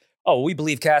it's like, oh, we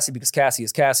believe Cassie because Cassie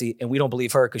is Cassie, and we don't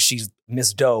believe her because she's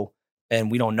Miss Doe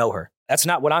and we don't know her. That's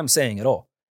not what I'm saying at all.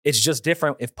 It's just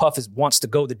different if Puff wants to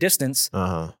go the distance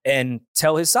and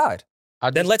tell his side.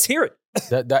 Then let's hear it.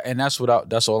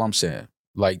 That's all I'm saying.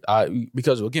 Like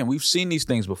because again, we've seen these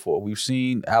things before. We've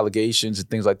seen allegations and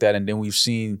things like that, and then we've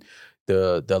seen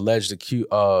the alleged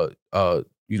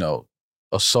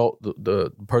assault.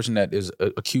 The person that is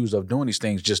accused of doing these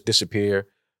things just disappear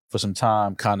for some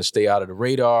time, kind of stay out of the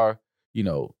radar.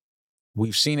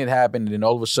 We've seen it happen, and then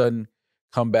all of a sudden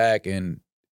come back and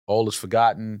all is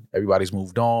forgotten. Everybody's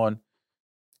moved on.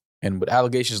 And with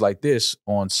allegations like this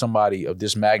on somebody of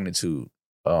this magnitude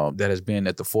that has been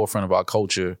at the forefront of our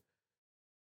culture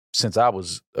since I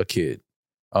was a kid,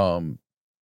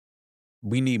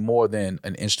 we need more than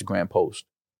an Instagram post.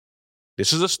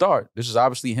 This is a start. This is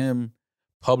obviously him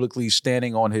publicly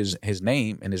standing on his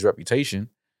name and his reputation,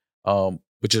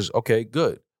 which is okay,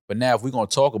 good. But now if we're going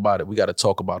to talk about it, we got to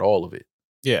talk about all of it.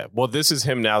 Yeah. Well, this is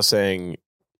him now saying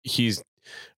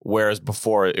whereas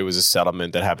before it was a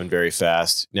settlement that happened very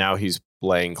fast. Now he's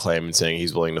laying claim and saying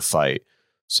he's willing to fight.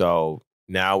 So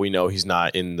now we know he's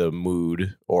not in the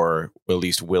mood or at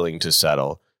least willing to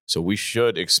settle. So we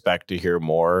should expect to hear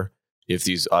more if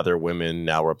these other women,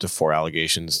 now we're up to 4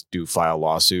 allegations, do file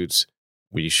lawsuits.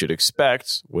 We should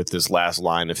expect with this last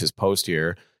line of his post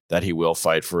here that he will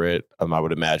fight for it. I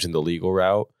would imagine the legal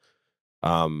route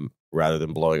rather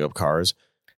than blowing up cars.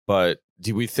 But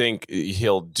do we think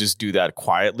he'll just do that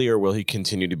quietly, or will he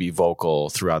continue to be vocal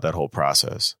throughout that whole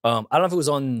process? I don't know if it was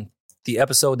on the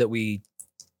episode that we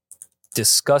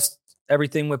discussed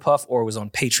everything with Puff, or it was on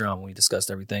Patreon when we discussed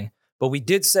everything. But we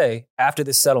did say after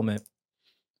this settlement,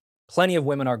 plenty of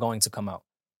women are going to come out.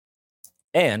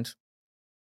 And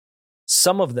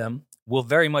some of them will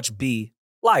very much be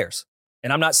liars.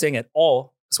 And I'm not saying at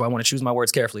all, so I want to choose my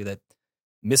words carefully, that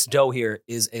Miss Doe here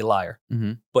is a liar.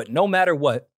 Mm-hmm. But no matter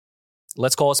what,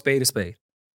 let's call a spade a spade.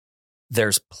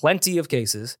 There's plenty of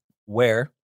cases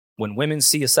where when women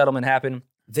see a settlement happen,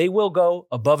 they will go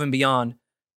above and beyond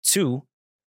to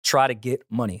try to get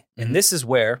money. Mm-hmm. And this is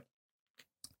where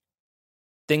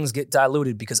things get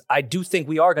diluted, because I do think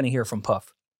we are going to hear from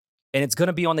Puff. And it's going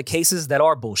to be on the cases that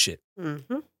are bullshit.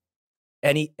 Mm-hmm.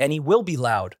 And he will be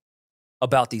loud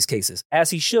about these cases,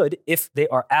 as he should if they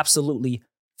are absolutely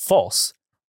false.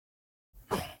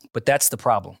 But that's the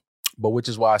problem. But which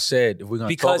is why I said, if we're going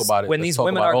to talk about it, when these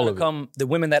women are going to come, the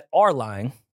women that are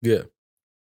lying, yeah,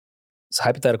 it's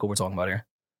hypothetical we're talking about here.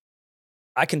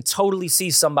 I can totally see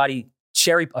somebody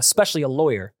especially a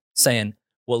lawyer, saying,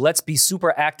 well, let's be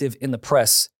super active in the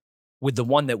press with the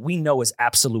one that we know is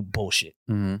absolute bullshit.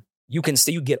 Mm-hmm. You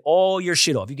get all your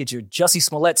shit off. You get your Jussie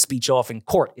Smollett speech off in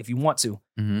court if you want to,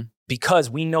 because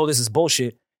we know this is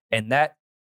bullshit. And that,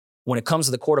 when it comes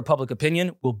to the court of public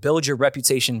opinion, will build your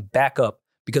reputation back up,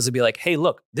 because it'll be like, hey,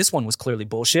 look, this one was clearly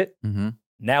bullshit. Mm-hmm.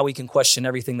 Now we can question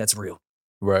everything that's real.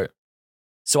 Right.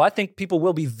 So I think people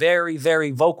will be very,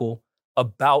 very vocal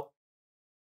about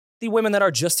the women that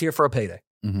are just here for a payday.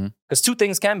 Because two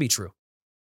things can be true.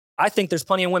 I think there's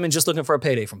plenty of women just looking for a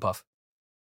payday from Puff.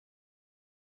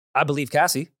 I believe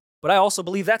Cassie, but I also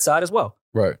believe that side as well.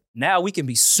 Right. Now we can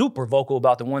be super vocal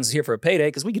about the ones here for a payday,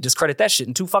 because we can discredit that shit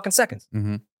in 2 fucking seconds.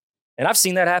 Mm-hmm. And I've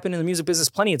seen that happen in the music business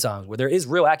plenty of times, where there is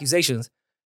real accusations,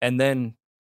 and then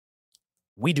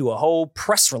we do a whole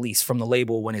press release from the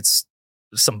label when it's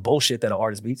some bullshit that an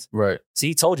artist beats. Right. See,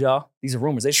 he told y'all, these are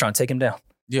rumors. They're just trying to take him down.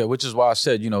 Yeah, which is why I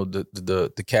said,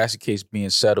 the Cassie case being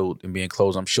settled and being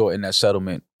closed, I'm sure in that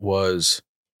settlement was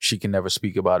she can never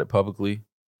speak about it publicly.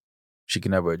 She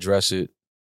can never address it.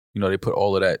 They put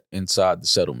all of that inside the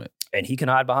settlement. And he can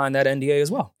hide behind that NDA as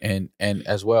well. And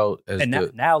as well as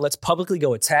now let's publicly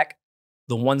go attack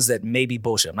the ones that may be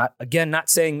bullshit. I'm not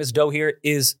saying Ms. Doe here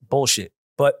is bullshit,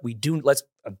 but let's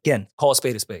again call a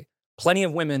spade a spade. Plenty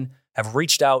of women have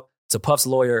reached out to Puff's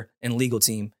lawyer and legal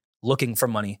team looking for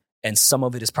money, and some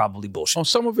of it is probably bullshit. Oh,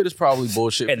 some of it is probably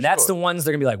bullshit. And that's the ones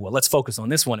they're gonna be like, well, let's focus on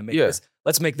this one and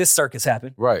let's make this circus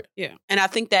happen. Right. Yeah. And I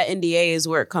think that NDA is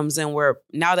where it comes in, where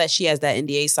now that she has that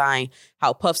NDA signed,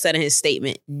 how Puff said in his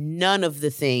statement, none of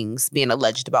the things being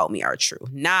alleged about me are true.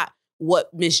 Not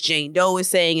what Miss Jane Doe is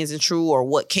saying isn't true, or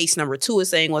what case number 2 is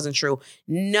saying wasn't true.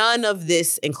 None of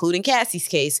this, including Cassie's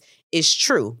case, is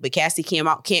true. But Cassie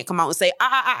can't come out and say,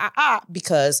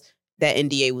 because that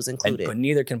NDA was included. But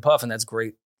neither can Puff, and that's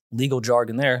great legal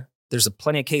jargon there. There's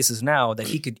plenty of cases now that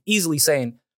he could easily say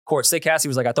in court, say Cassie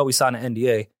was like, I thought we signed an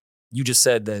NDA. You just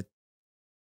said that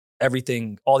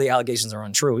everything, all the allegations are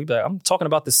untrue. He'd be like, I'm talking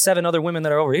about the 7 other women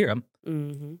that are over here.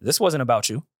 This wasn't about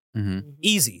you.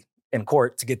 Easy in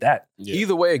court to get that. Yeah.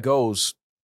 Either way it goes,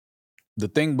 the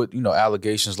thing with,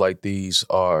 allegations like these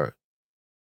are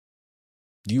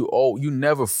you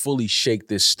never fully shake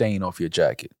this stain off your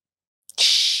jacket.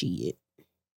 Shit.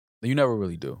 You never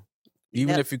really do.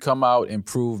 Even if you come out and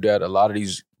prove that a lot of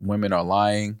these women are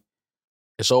lying,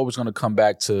 it's always going to come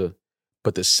back to,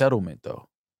 but the settlement though.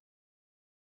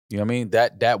 You know what I mean?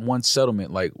 That one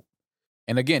settlement, like,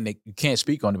 and again, you can't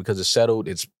speak on it because it's settled.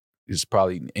 It's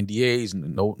probably NDAs,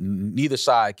 and neither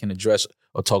side can address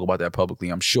or talk about that publicly.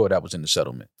 I'm sure that was in the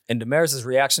settlement. And Damaris's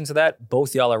reaction to that,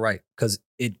 both y'all are right, because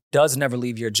it does never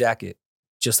leave your jacket.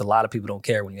 Just a lot of people don't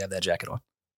care when you have that jacket on.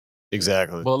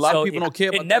 Exactly. Well, a lot of people don't care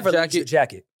about it never that leaves your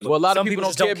jacket. Well, a lot of people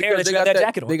don't care because they got that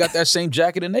jacket on. They got that same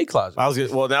jacket in their closet.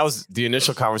 That was the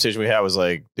initial conversation we had, was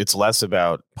like, it's less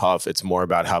about Puff. It's more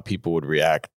about how people would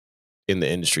react in the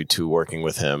industry to working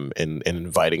with him and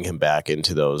inviting him back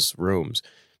into those rooms.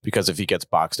 Because if he gets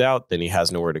boxed out, then he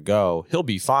has nowhere to go. He'll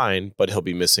be fine, but he'll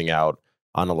be missing out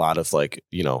on a lot of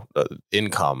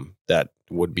income that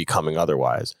would be coming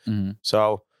otherwise.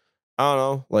 So I don't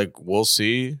know. Like, we'll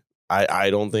see. I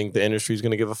don't think the industry is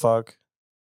going to give a fuck.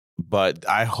 But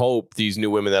I hope these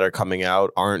new women that are coming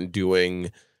out aren't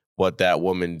doing what that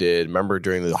woman did. Remember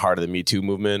during the heart of the Me Too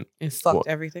movement? And fucked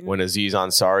everything. When Aziz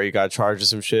Ansari got charged with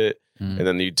some shit. And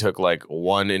then you took like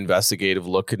one investigative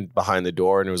look behind the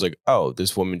door and it was like, oh,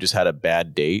 this woman just had a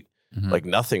bad date. Like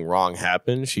nothing wrong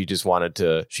happened. She just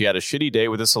she had a shitty date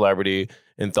with a celebrity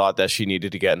and thought that she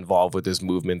needed to get involved with this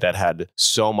movement that had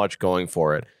so much going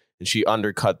for it. And she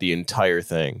undercut the entire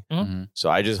thing. So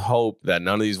I just hope that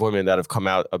none of these women that have come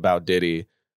out about Diddy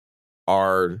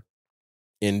are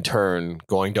in turn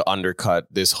going to undercut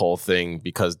this whole thing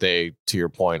because they, to your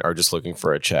point, are just looking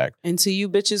for a check. And to you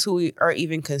bitches who are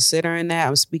even considering that,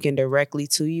 I'm speaking directly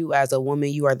to you. As a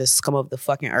woman, you are the scum of the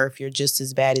fucking earth. You're just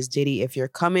as bad as Diddy. If you're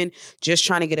coming just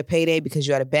trying to get a payday because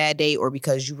you had a bad date or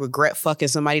because you regret fucking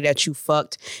somebody that you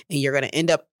fucked, and you're going to end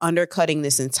up undercutting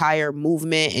this entire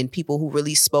movement and people who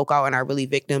really spoke out and are really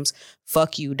victims,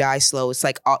 fuck you, die slow. It's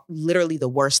like literally the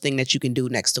worst thing that you can do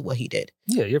next to what he did.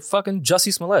 Yeah, you're fucking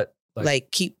Jussie Smollett.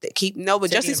 Like keep no,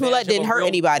 but Jussie Smollett didn't hurt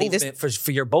anybody. This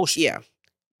for your bullshit. Yeah,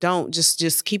 don't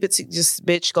just keep it. Just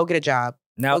bitch, go get a job.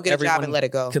 Now go get a job and let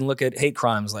it go. Can look at hate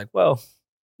crimes like, well,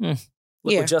 look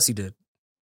what Jussie did.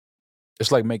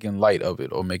 It's like making light of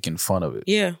it or making fun of it.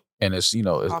 Yeah, and it's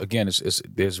again, it's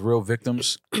there's real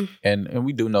victims, and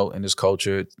we do know in this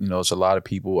culture, it's a lot of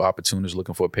people, opportunists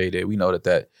looking for a payday. We know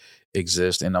that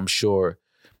exists, and I'm sure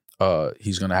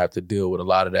he's gonna have to deal with a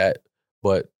lot of that,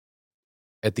 but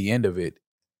at the end of it,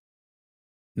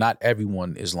 not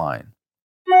everyone is lying.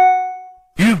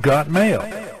 You've got mail.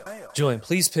 Julian,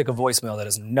 please pick a voicemail that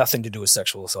has nothing to do with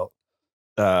sexual assault.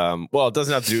 Well, it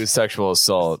doesn't have to do with sexual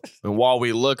assault. And while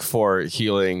we look for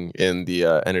healing in the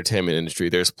entertainment industry,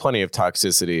 there's plenty of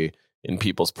toxicity in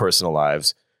people's personal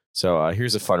lives. So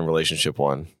here's a fun relationship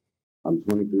one. I'm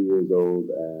 23 years old,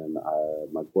 and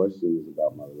my question is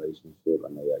about my relationship.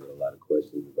 I know I get a lot of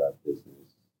questions about this, and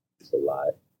it's a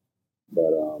lot.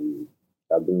 But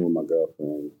I've been with my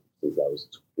girlfriend since I was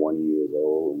 20 years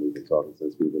old, and we've been talking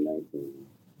since we were 19.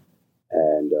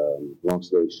 And long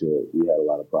story short, we had a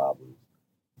lot of problems.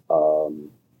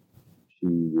 She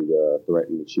would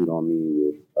threaten to cheat on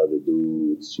me with other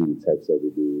dudes. She would text other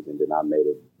dudes, and then I made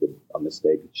a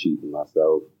mistake of cheating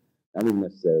myself. Not even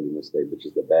necessarily a mistake, but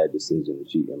just a bad decision to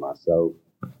cheat on myself.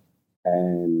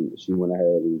 And she went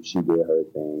ahead and she did her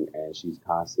thing, and she's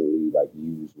constantly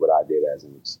used what I did as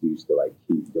an excuse to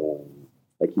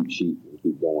keep cheating and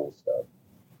keep doing stuff.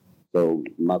 So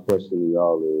my question to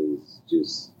y'all is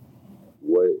just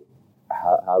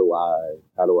how do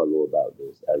I go about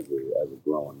this as a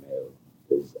grown male?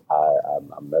 Because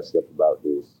I'm messed up about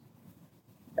this,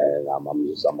 and I'm a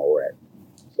wreck.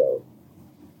 So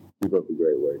keep up the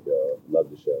great work, y'all.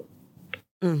 Love the show.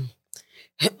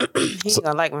 He's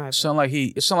gonna like my. It sound like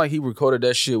he recorded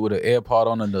that shit with an AirPod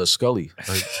on under a Scully.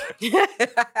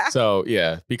 So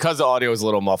yeah, because the audio is a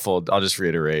little muffled, I'll just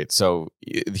reiterate. So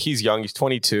he's young. He's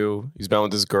 22. He's been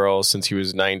with this girl since he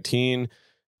was 19.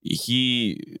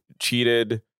 He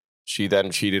cheated. She then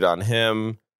cheated on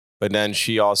him. But then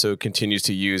she also continues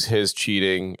to use his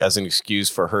cheating as an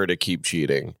excuse for her to keep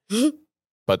cheating.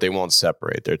 But they won't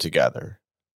separate. They're together.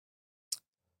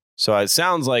 So it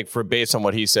sounds like, based on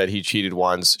what he said, he cheated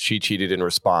once. She cheated in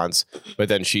response. But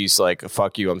then she's like,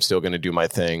 fuck you, I'm still going to do my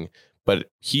thing. but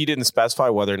he didn't specify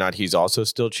whether or not he's also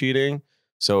still cheating.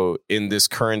 So in this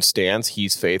current stance,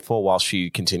 he's faithful while she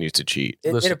continues to cheat.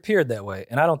 It appeared that way.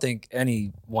 And I don't think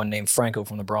anyone named Franco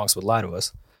from the Bronx would lie to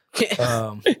us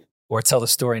or tell the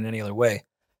story in any other way.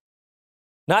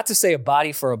 Not to say a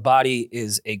body for a body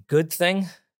is a good thing,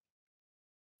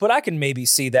 but I can maybe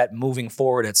see that moving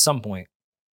forward at some point.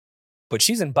 But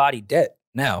she's in body debt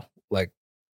now. Like,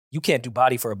 you can't do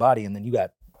body for a body and then you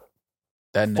got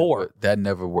four. That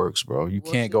never works, bro. You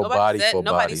can't go body for body.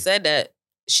 Nobody said that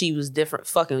she was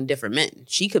fucking different men.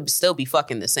 She could still be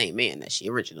fucking the same man that she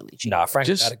originally cheated. Nah,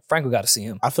 Franco got to see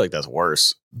him. I feel like that's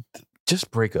worse.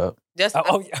 Just break up.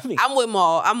 I'm with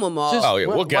Maul.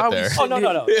 We'll get there. Oh,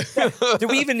 no. Do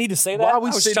we even need to say that? Why I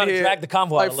we was sitting trying to here drag the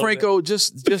convo like out a Franco? bit.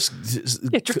 Just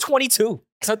You're 22.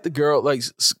 cut the girl. Like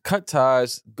cut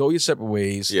ties. Go your separate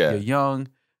ways. Yeah. You're young.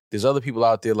 There's other people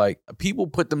out there. Like people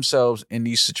put themselves in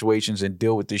these situations and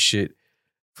deal with this shit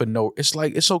for no. It's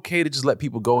like it's okay to just let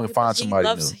people go and find somebody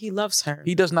new. He loves her.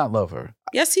 He does not love her.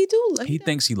 Yes, he do. He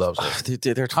thinks he loves her.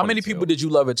 They're How many people did you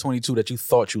love at 22 that you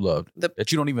thought you loved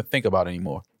that you don't even think about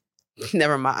anymore?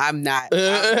 Never mind. I'm not.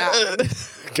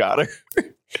 Got her.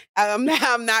 I'm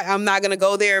not gonna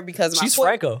go there because She's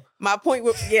Franco. My point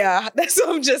was, that's what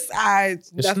I'm just.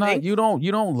 It's not. You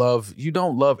don't love. He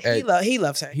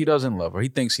loves her. He doesn't love her. He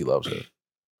thinks he loves her.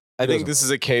 I think this is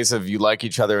a case of you like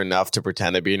each other enough to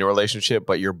pretend to be in a relationship,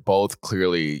 but you're both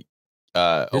clearly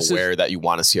aware that you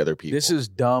want to see other people. This is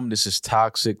dumb. This is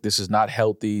toxic. This is not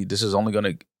healthy. This is only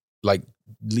going to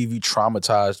leave you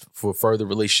traumatized for further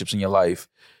relationships in your life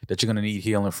that you're going to need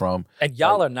healing from. And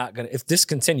y'all are not going to, if this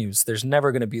continues, there's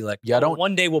never going to be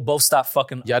one day we'll both stop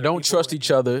fucking. Y'all don't trust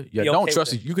each other. Y'all don't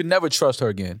trust each. You can never trust her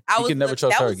again. You can never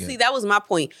trust her again. See, that was my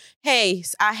point. Hey,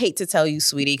 I hate to tell you,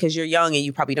 sweetie, because you're young and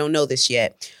you probably don't know this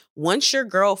yet. Once your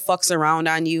girl fucks around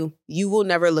on you, you will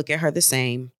never look at her the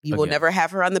same. You will never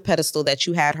have her on the pedestal that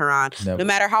you had her on. Never. No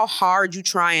matter how hard you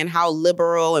try and how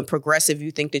liberal and progressive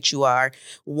you think that you are.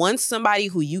 Once somebody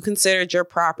who you considered your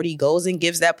property goes and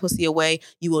gives that pussy away,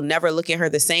 you will never look at her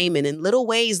the same. And in little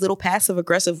ways, little passive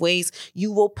aggressive ways,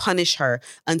 you will punish her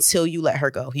until you let her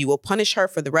go. You will punish her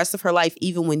for the rest of her life,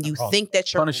 even when you think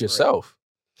that you're punish yourself.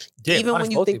 Yeah, even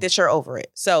when you think that you're over it.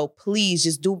 So please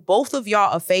just do both of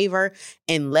y'all a favor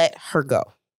and let her go.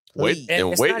 Wait,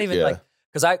 not even like,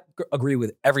 because I agree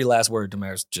with every last word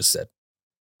Damaris just said.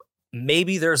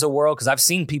 Maybe there's a world, because I've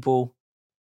seen people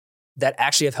that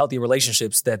actually have healthy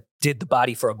relationships that did the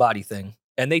body for a body thing,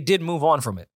 and they did move on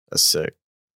from it. That's sick.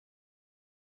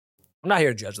 I'm not here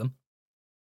to judge them.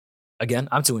 Again,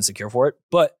 I'm too insecure for it,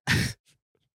 but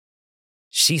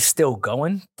she's still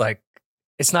going. Like,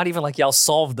 it's not even like y'all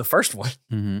solved the first one.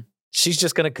 Mm-hmm. She's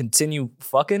just going to continue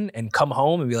fucking and come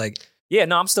home and be like, yeah,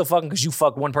 no, I'm still fucking because you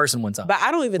fucked one person one time. But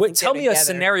I don't even think tell me a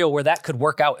scenario where that could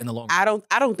work out in the long run.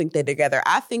 I don't think they're together.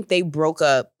 I think they broke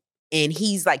up and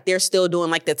he's like, they're still doing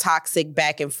like the toxic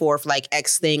back and forth, like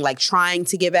ex thing, like trying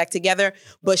to get back together,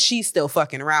 but she's still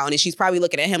fucking around. And she's probably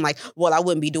looking at him like, well, I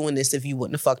wouldn't be doing this if you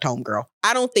wouldn't have fucked homegirl.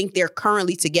 I don't think they're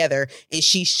currently together and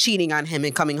she's cheating on him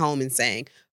and coming home and saying,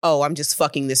 oh, I'm just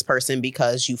fucking this person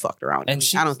because you fucked around. And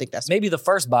I don't think that's maybe the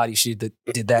first body she did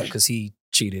that because he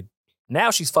cheated.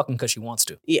 Now she's fucking because she wants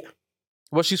to. Yeah.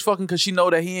 Well, she's fucking because she know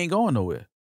that he ain't going nowhere.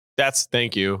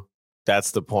 Thank you.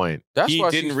 That's the point. That's he why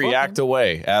didn't react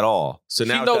away at all. So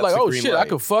now she know, like, oh shit, light. I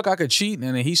could fuck, I could cheat,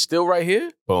 and then he's still right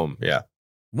here. Boom. Yeah.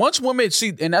 Once women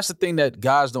see, and that's the thing that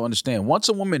guys don't understand. Once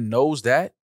a woman knows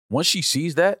that, once she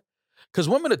sees that, because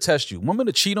women will test you. Women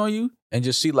will cheat on you and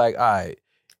just see like, all right,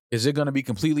 is it going to be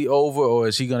completely over, or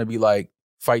is he going to be like,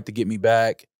 fight to get me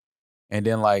back? And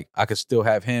then like, I could still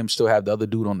have him, still have the other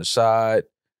dude on the side.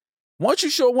 Once you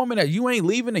show a woman that you ain't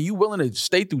leaving and you willing to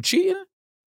stay through cheating,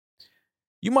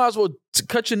 you might as well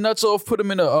cut your nuts off, put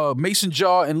them in a mason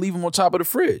jar and leave them on top of the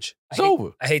fridge. It's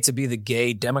over. I hate to be the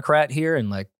gay Democrat here and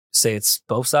like say it's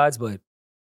both sides, but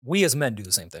we as men do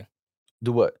the same thing.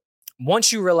 Do what?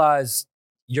 Once you realize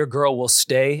your girl will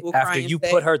stay after you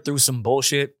put her through some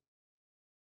bullshit,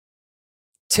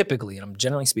 typically, and I'm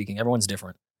generally speaking, everyone's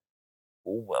different.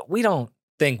 We don't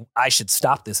think I should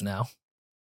stop this now.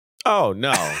 Oh,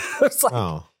 no. It's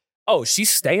like, oh, she's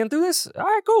staying through this? All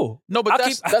right, cool. No, but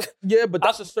that's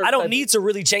a certain I don't need to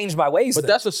really change my ways. But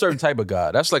that's a certain type of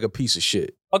guy. That's like a piece of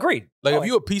shit. Agreed. Like if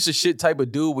you a piece of shit type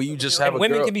of dude where you just have a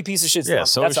women girl, can be piece of shit. Yeah,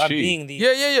 so that's is I'm she. being the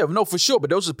Yeah. No, for sure.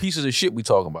 But those are pieces of shit we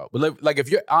talking about. But like if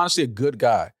you're honestly a good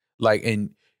guy, like,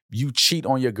 and you cheat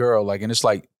on your girl, like, and it's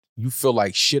like you feel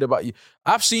like shit about you.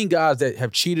 I've seen guys that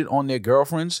have cheated on their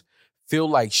girlfriends feel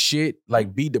like shit,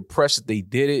 like be depressed that they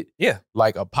did it. Yeah.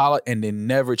 Like apologize and then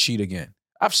never cheat again.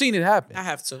 I've seen it happen. I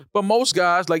have to. But most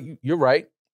guys, like you're right,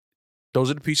 Those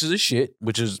are the pieces of shit,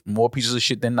 which is more pieces of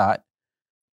shit than not.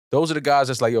 Those are the guys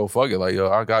that's like, yo, fuck it. Like,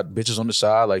 yo, I got bitches on the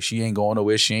side. Like, she ain't going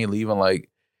nowhere. She ain't leaving. Like,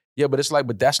 yeah, but it's like,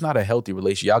 but that's not a healthy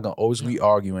relationship. Y'all gonna always be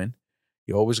arguing.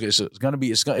 You always it's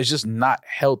just not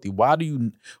healthy.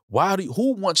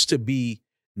 Who wants to be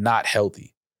not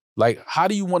healthy? Like, how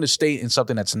do you want to stay in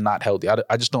something that's not healthy?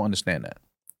 I just don't understand that.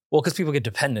 Well, because people get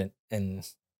dependent and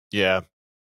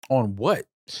on what?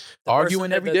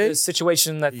 Arguing every day? The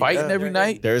situation that fighting every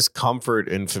night? There's comfort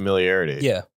in familiarity.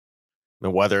 Yeah.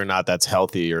 And whether or not that's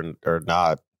healthy or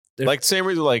not. Like, same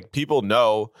reason, like, people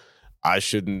know I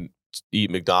shouldn't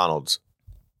eat McDonald's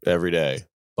every day,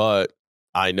 but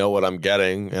I know what I'm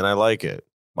getting and I like it.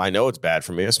 I know it's bad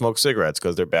for me. I smoke cigarettes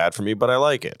because they're bad for me, but I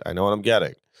like it. I know what I'm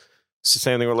getting. It's the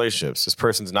same thing with relationships. This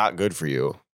person's not good for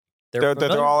you. They're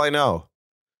all I know.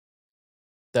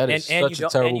 That is such a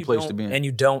terrible place to be in. And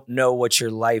you don't know what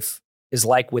your life is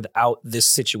like without this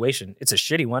situation. It's a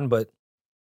shitty one, but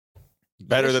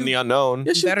better than the unknown.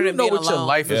 Yes, you do know what your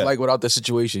life is like without the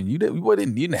situation. You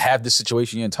didn't have this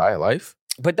situation your entire life.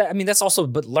 But that's also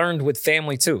learned with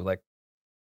family too. Like,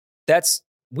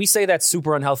 we say that's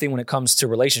super unhealthy when it comes to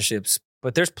relationships,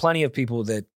 but there's plenty of people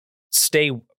that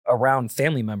stay around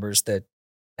family members that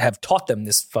have taught them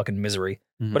this fucking misery.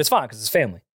 Mm-hmm. But it's fine because it's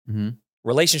family. Mm-hmm.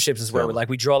 Relationships is where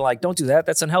we draw like, don't do that.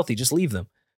 That's unhealthy. Just leave them.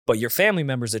 But your family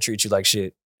members that treat you like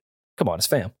shit, come on, it's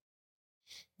fam.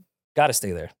 Got to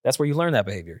stay there. That's where you learn that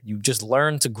behavior. You just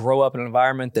learn to grow up in an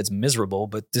environment that's miserable,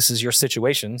 but this is your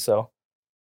situation. So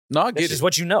no, I get this is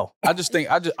what you know. I just think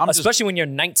especially when you're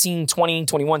 19, 20,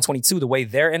 21, 22, the way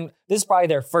they're in, this is probably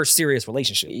their first serious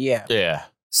relationship. Yeah. Yeah.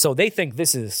 So they think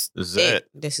this is it.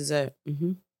 This is it.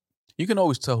 Mm-hmm. You can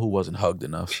always tell who wasn't hugged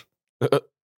enough.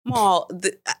 Well,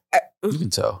 you can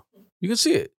tell. You can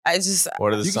see it.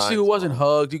 What are the you can signs? see who wasn't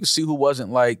hugged. You can see who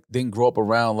wasn't didn't grow up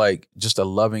around just a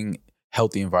loving,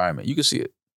 healthy environment. You can see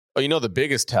it. Oh, the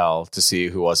biggest tell to see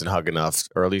who wasn't hugged enough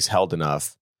or at least held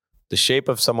enough, the shape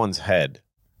of someone's head.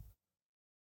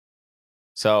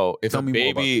 So if a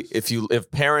baby,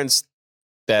 if parents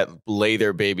that lay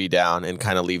their baby down and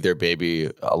kind of leave their baby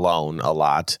alone a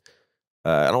lot,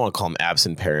 I don't want to call them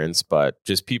absent parents, but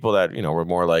just people that, were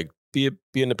more like, be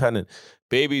independent.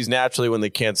 Babies naturally, when they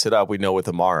can't sit up, we know with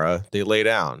Amara, they lay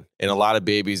down. And a lot of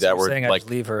babies that were like,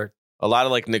 leave her. A lot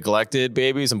of neglected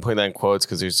babies, I'm putting that in quotes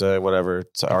because there's whatever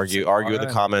to argue in the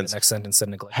comments. The next sentence said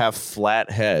neglect. Have flat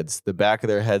heads. The back of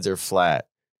their heads are flat.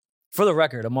 For the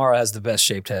record, Amara has the best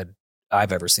shaped head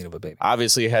I've ever seen of a baby.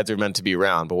 Obviously, heads are meant to be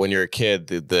round, but when you're a kid,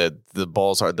 the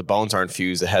bones aren't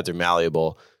fused. The heads are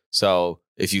malleable. So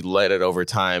if you let it over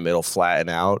time, it'll flatten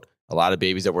out. A lot of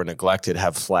babies that were neglected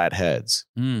have flat heads.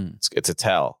 It's a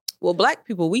tell. Well, Black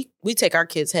people, we take our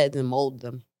kids' heads and mold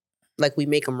them. Like we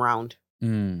make them round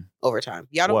over time.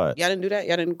 Y'all didn't do that?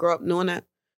 Y'all didn't grow up knowing that?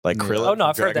 Like Krillin? Oh, no,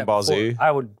 I've heard that Ball Z?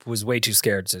 I was way too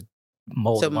scared to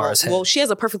mold Amara's head. Well, she has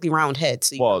a perfectly round head.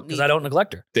 So because I don't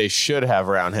neglect her. They should have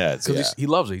round heads. Because he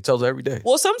loves her. He tells her every day.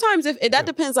 Well, sometimes that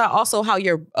depends on also how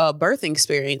your birthing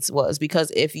experience was.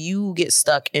 Because if you get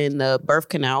stuck in the birth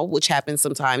canal, which happens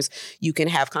sometimes, you can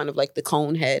have kind of like the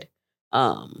cone head.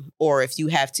 Or if you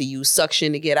have to use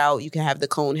suction to get out, you can have the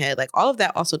cone head. Like all of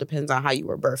that also depends on how you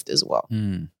were birthed as well.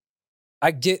 I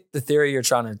get the theory you're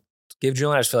trying to give,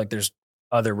 Julian. I just feel like there's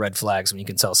other red flags when you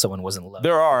can tell someone wasn't loved.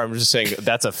 There are. I'm just saying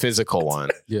that's a physical one.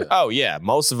 Yeah. Oh, yeah.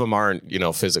 Most of them aren't,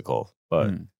 physical.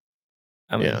 But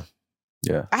I mean,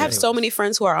 yeah. I have so many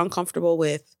friends who are uncomfortable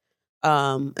with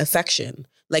affection.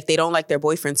 Like they don't like their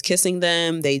boyfriends kissing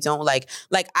them. They don't like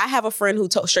I have a friend who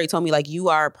straight told me you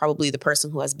are probably the person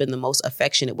who has been the most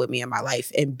affectionate with me in my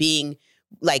life. And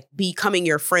becoming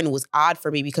your friend was odd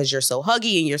for me because you're so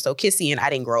huggy and you're so kissy and I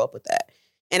didn't grow up with that.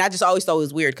 And I just always thought it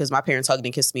was weird because my parents hugged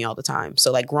and kissed me all the time.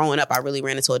 So growing up, I really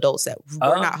ran into adults that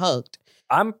were not hugged.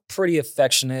 I'm pretty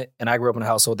affectionate and I grew up in a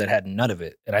household that had none of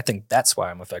it. And I think that's why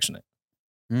I'm affectionate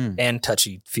and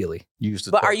touchy-feely.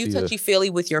 But are you touchy-feely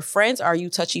with your friends or are you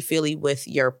touchy-feely with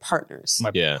your partners?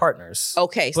 My partners.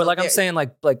 Okay. But I'm saying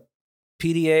like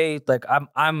PDA,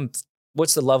 I'm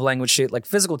what's the love language shit? Like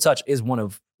physical touch is one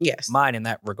of mine in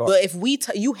that regard. But if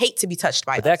you hate to be touched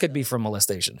by but that could be from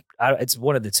molestation. It's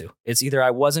one of the two. It's either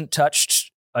I wasn't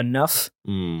touched enough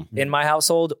in my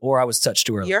household or I was touched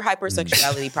too early. Your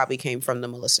hypersexuality probably came from the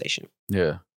molestation.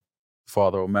 Yeah.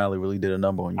 Father O'Malley really did a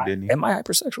number on you, didn't he? Am I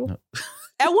hypersexual? No.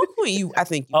 At one point, I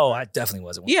think. I definitely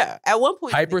wasn't. Yeah. At one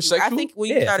point. Hypersexual? I think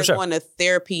when you started going to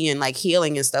therapy and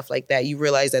healing and stuff like that, you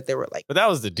realized that there were But that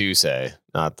was the Duce,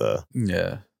 not the.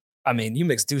 Yeah. I mean, you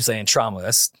mix Duce and trauma.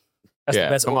 That's the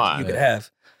best you could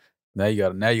have. Now you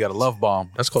got a love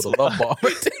bomb. That's called a love bomb.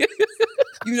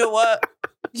 You know what?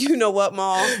 You know what,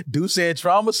 Maul? Dude saying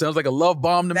trauma sounds like a love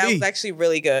bomb to That me. was actually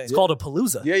really good. It's called a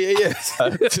palooza. Yeah.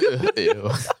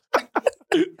 Ew.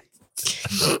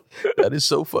 That is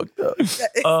so fucked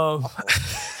up.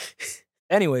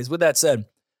 Anyways, with that said,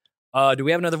 do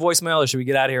we have another voicemail or should we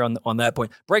get out of here on that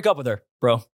point? Break up with her,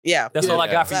 bro. Yeah. That's all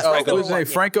I got for you. That's Franco. What's his name?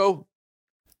 Franco?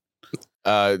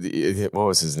 What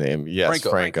was his name? Yes,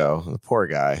 Franco. The poor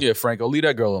guy. Yeah, Franco. Leave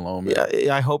that girl alone, man.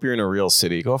 Yeah, I hope you're in a real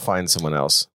city. Go find someone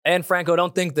else. And Franco,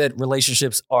 don't think that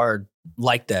relationships are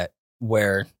like that,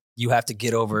 where you have to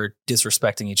get over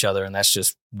disrespecting each other, and that's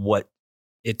just what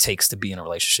it takes to be in a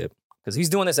relationship. Because he's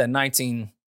doing this at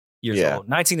 19 years old,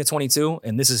 19 to 22,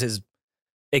 and this is his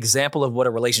example of what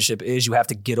a relationship is. You have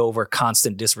to get over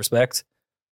constant disrespect.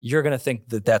 You're going to think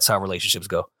that that's how relationships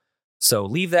go. So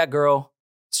leave that girl,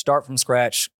 start from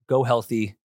scratch, go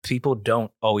healthy. People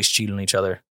don't always cheat on each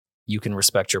other. You can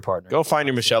respect your partner. Go find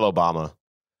your Michelle Obama.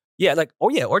 Yeah,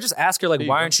 or just ask her, like,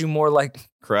 why aren't you more like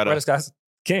Greta Scott's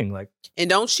king? Like, And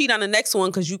don't cheat on the next one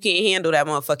because you can't handle that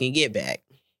motherfucking get back.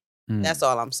 Mm. That's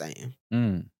all I'm saying.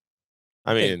 Mm.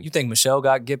 I mean, you think Michelle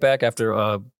got get back after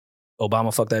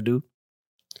Obama fucked that dude?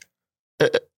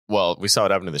 well, we saw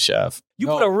what happened to the chef. You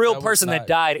No, put a real that was person not- that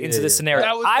died into yeah, this yeah. scenario.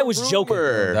 That was I the was joking.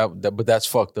 rumor. But that's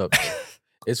fucked up.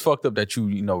 It's fucked up that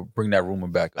you bring that rumor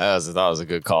back. I thought it was a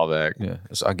good callback. Yeah,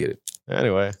 I get it.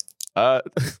 Anyway,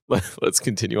 let's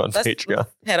continue on Patreon.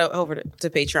 Head over to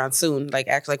Patreon soon. Like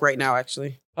right now,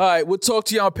 actually. All right, we'll talk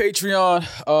to you on Patreon.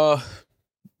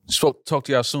 Talk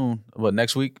to y'all soon. What,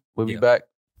 next week? We'll be back.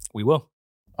 We will.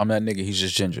 I'm that nigga. He's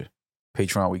just ginger.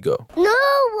 Patreon, we go. No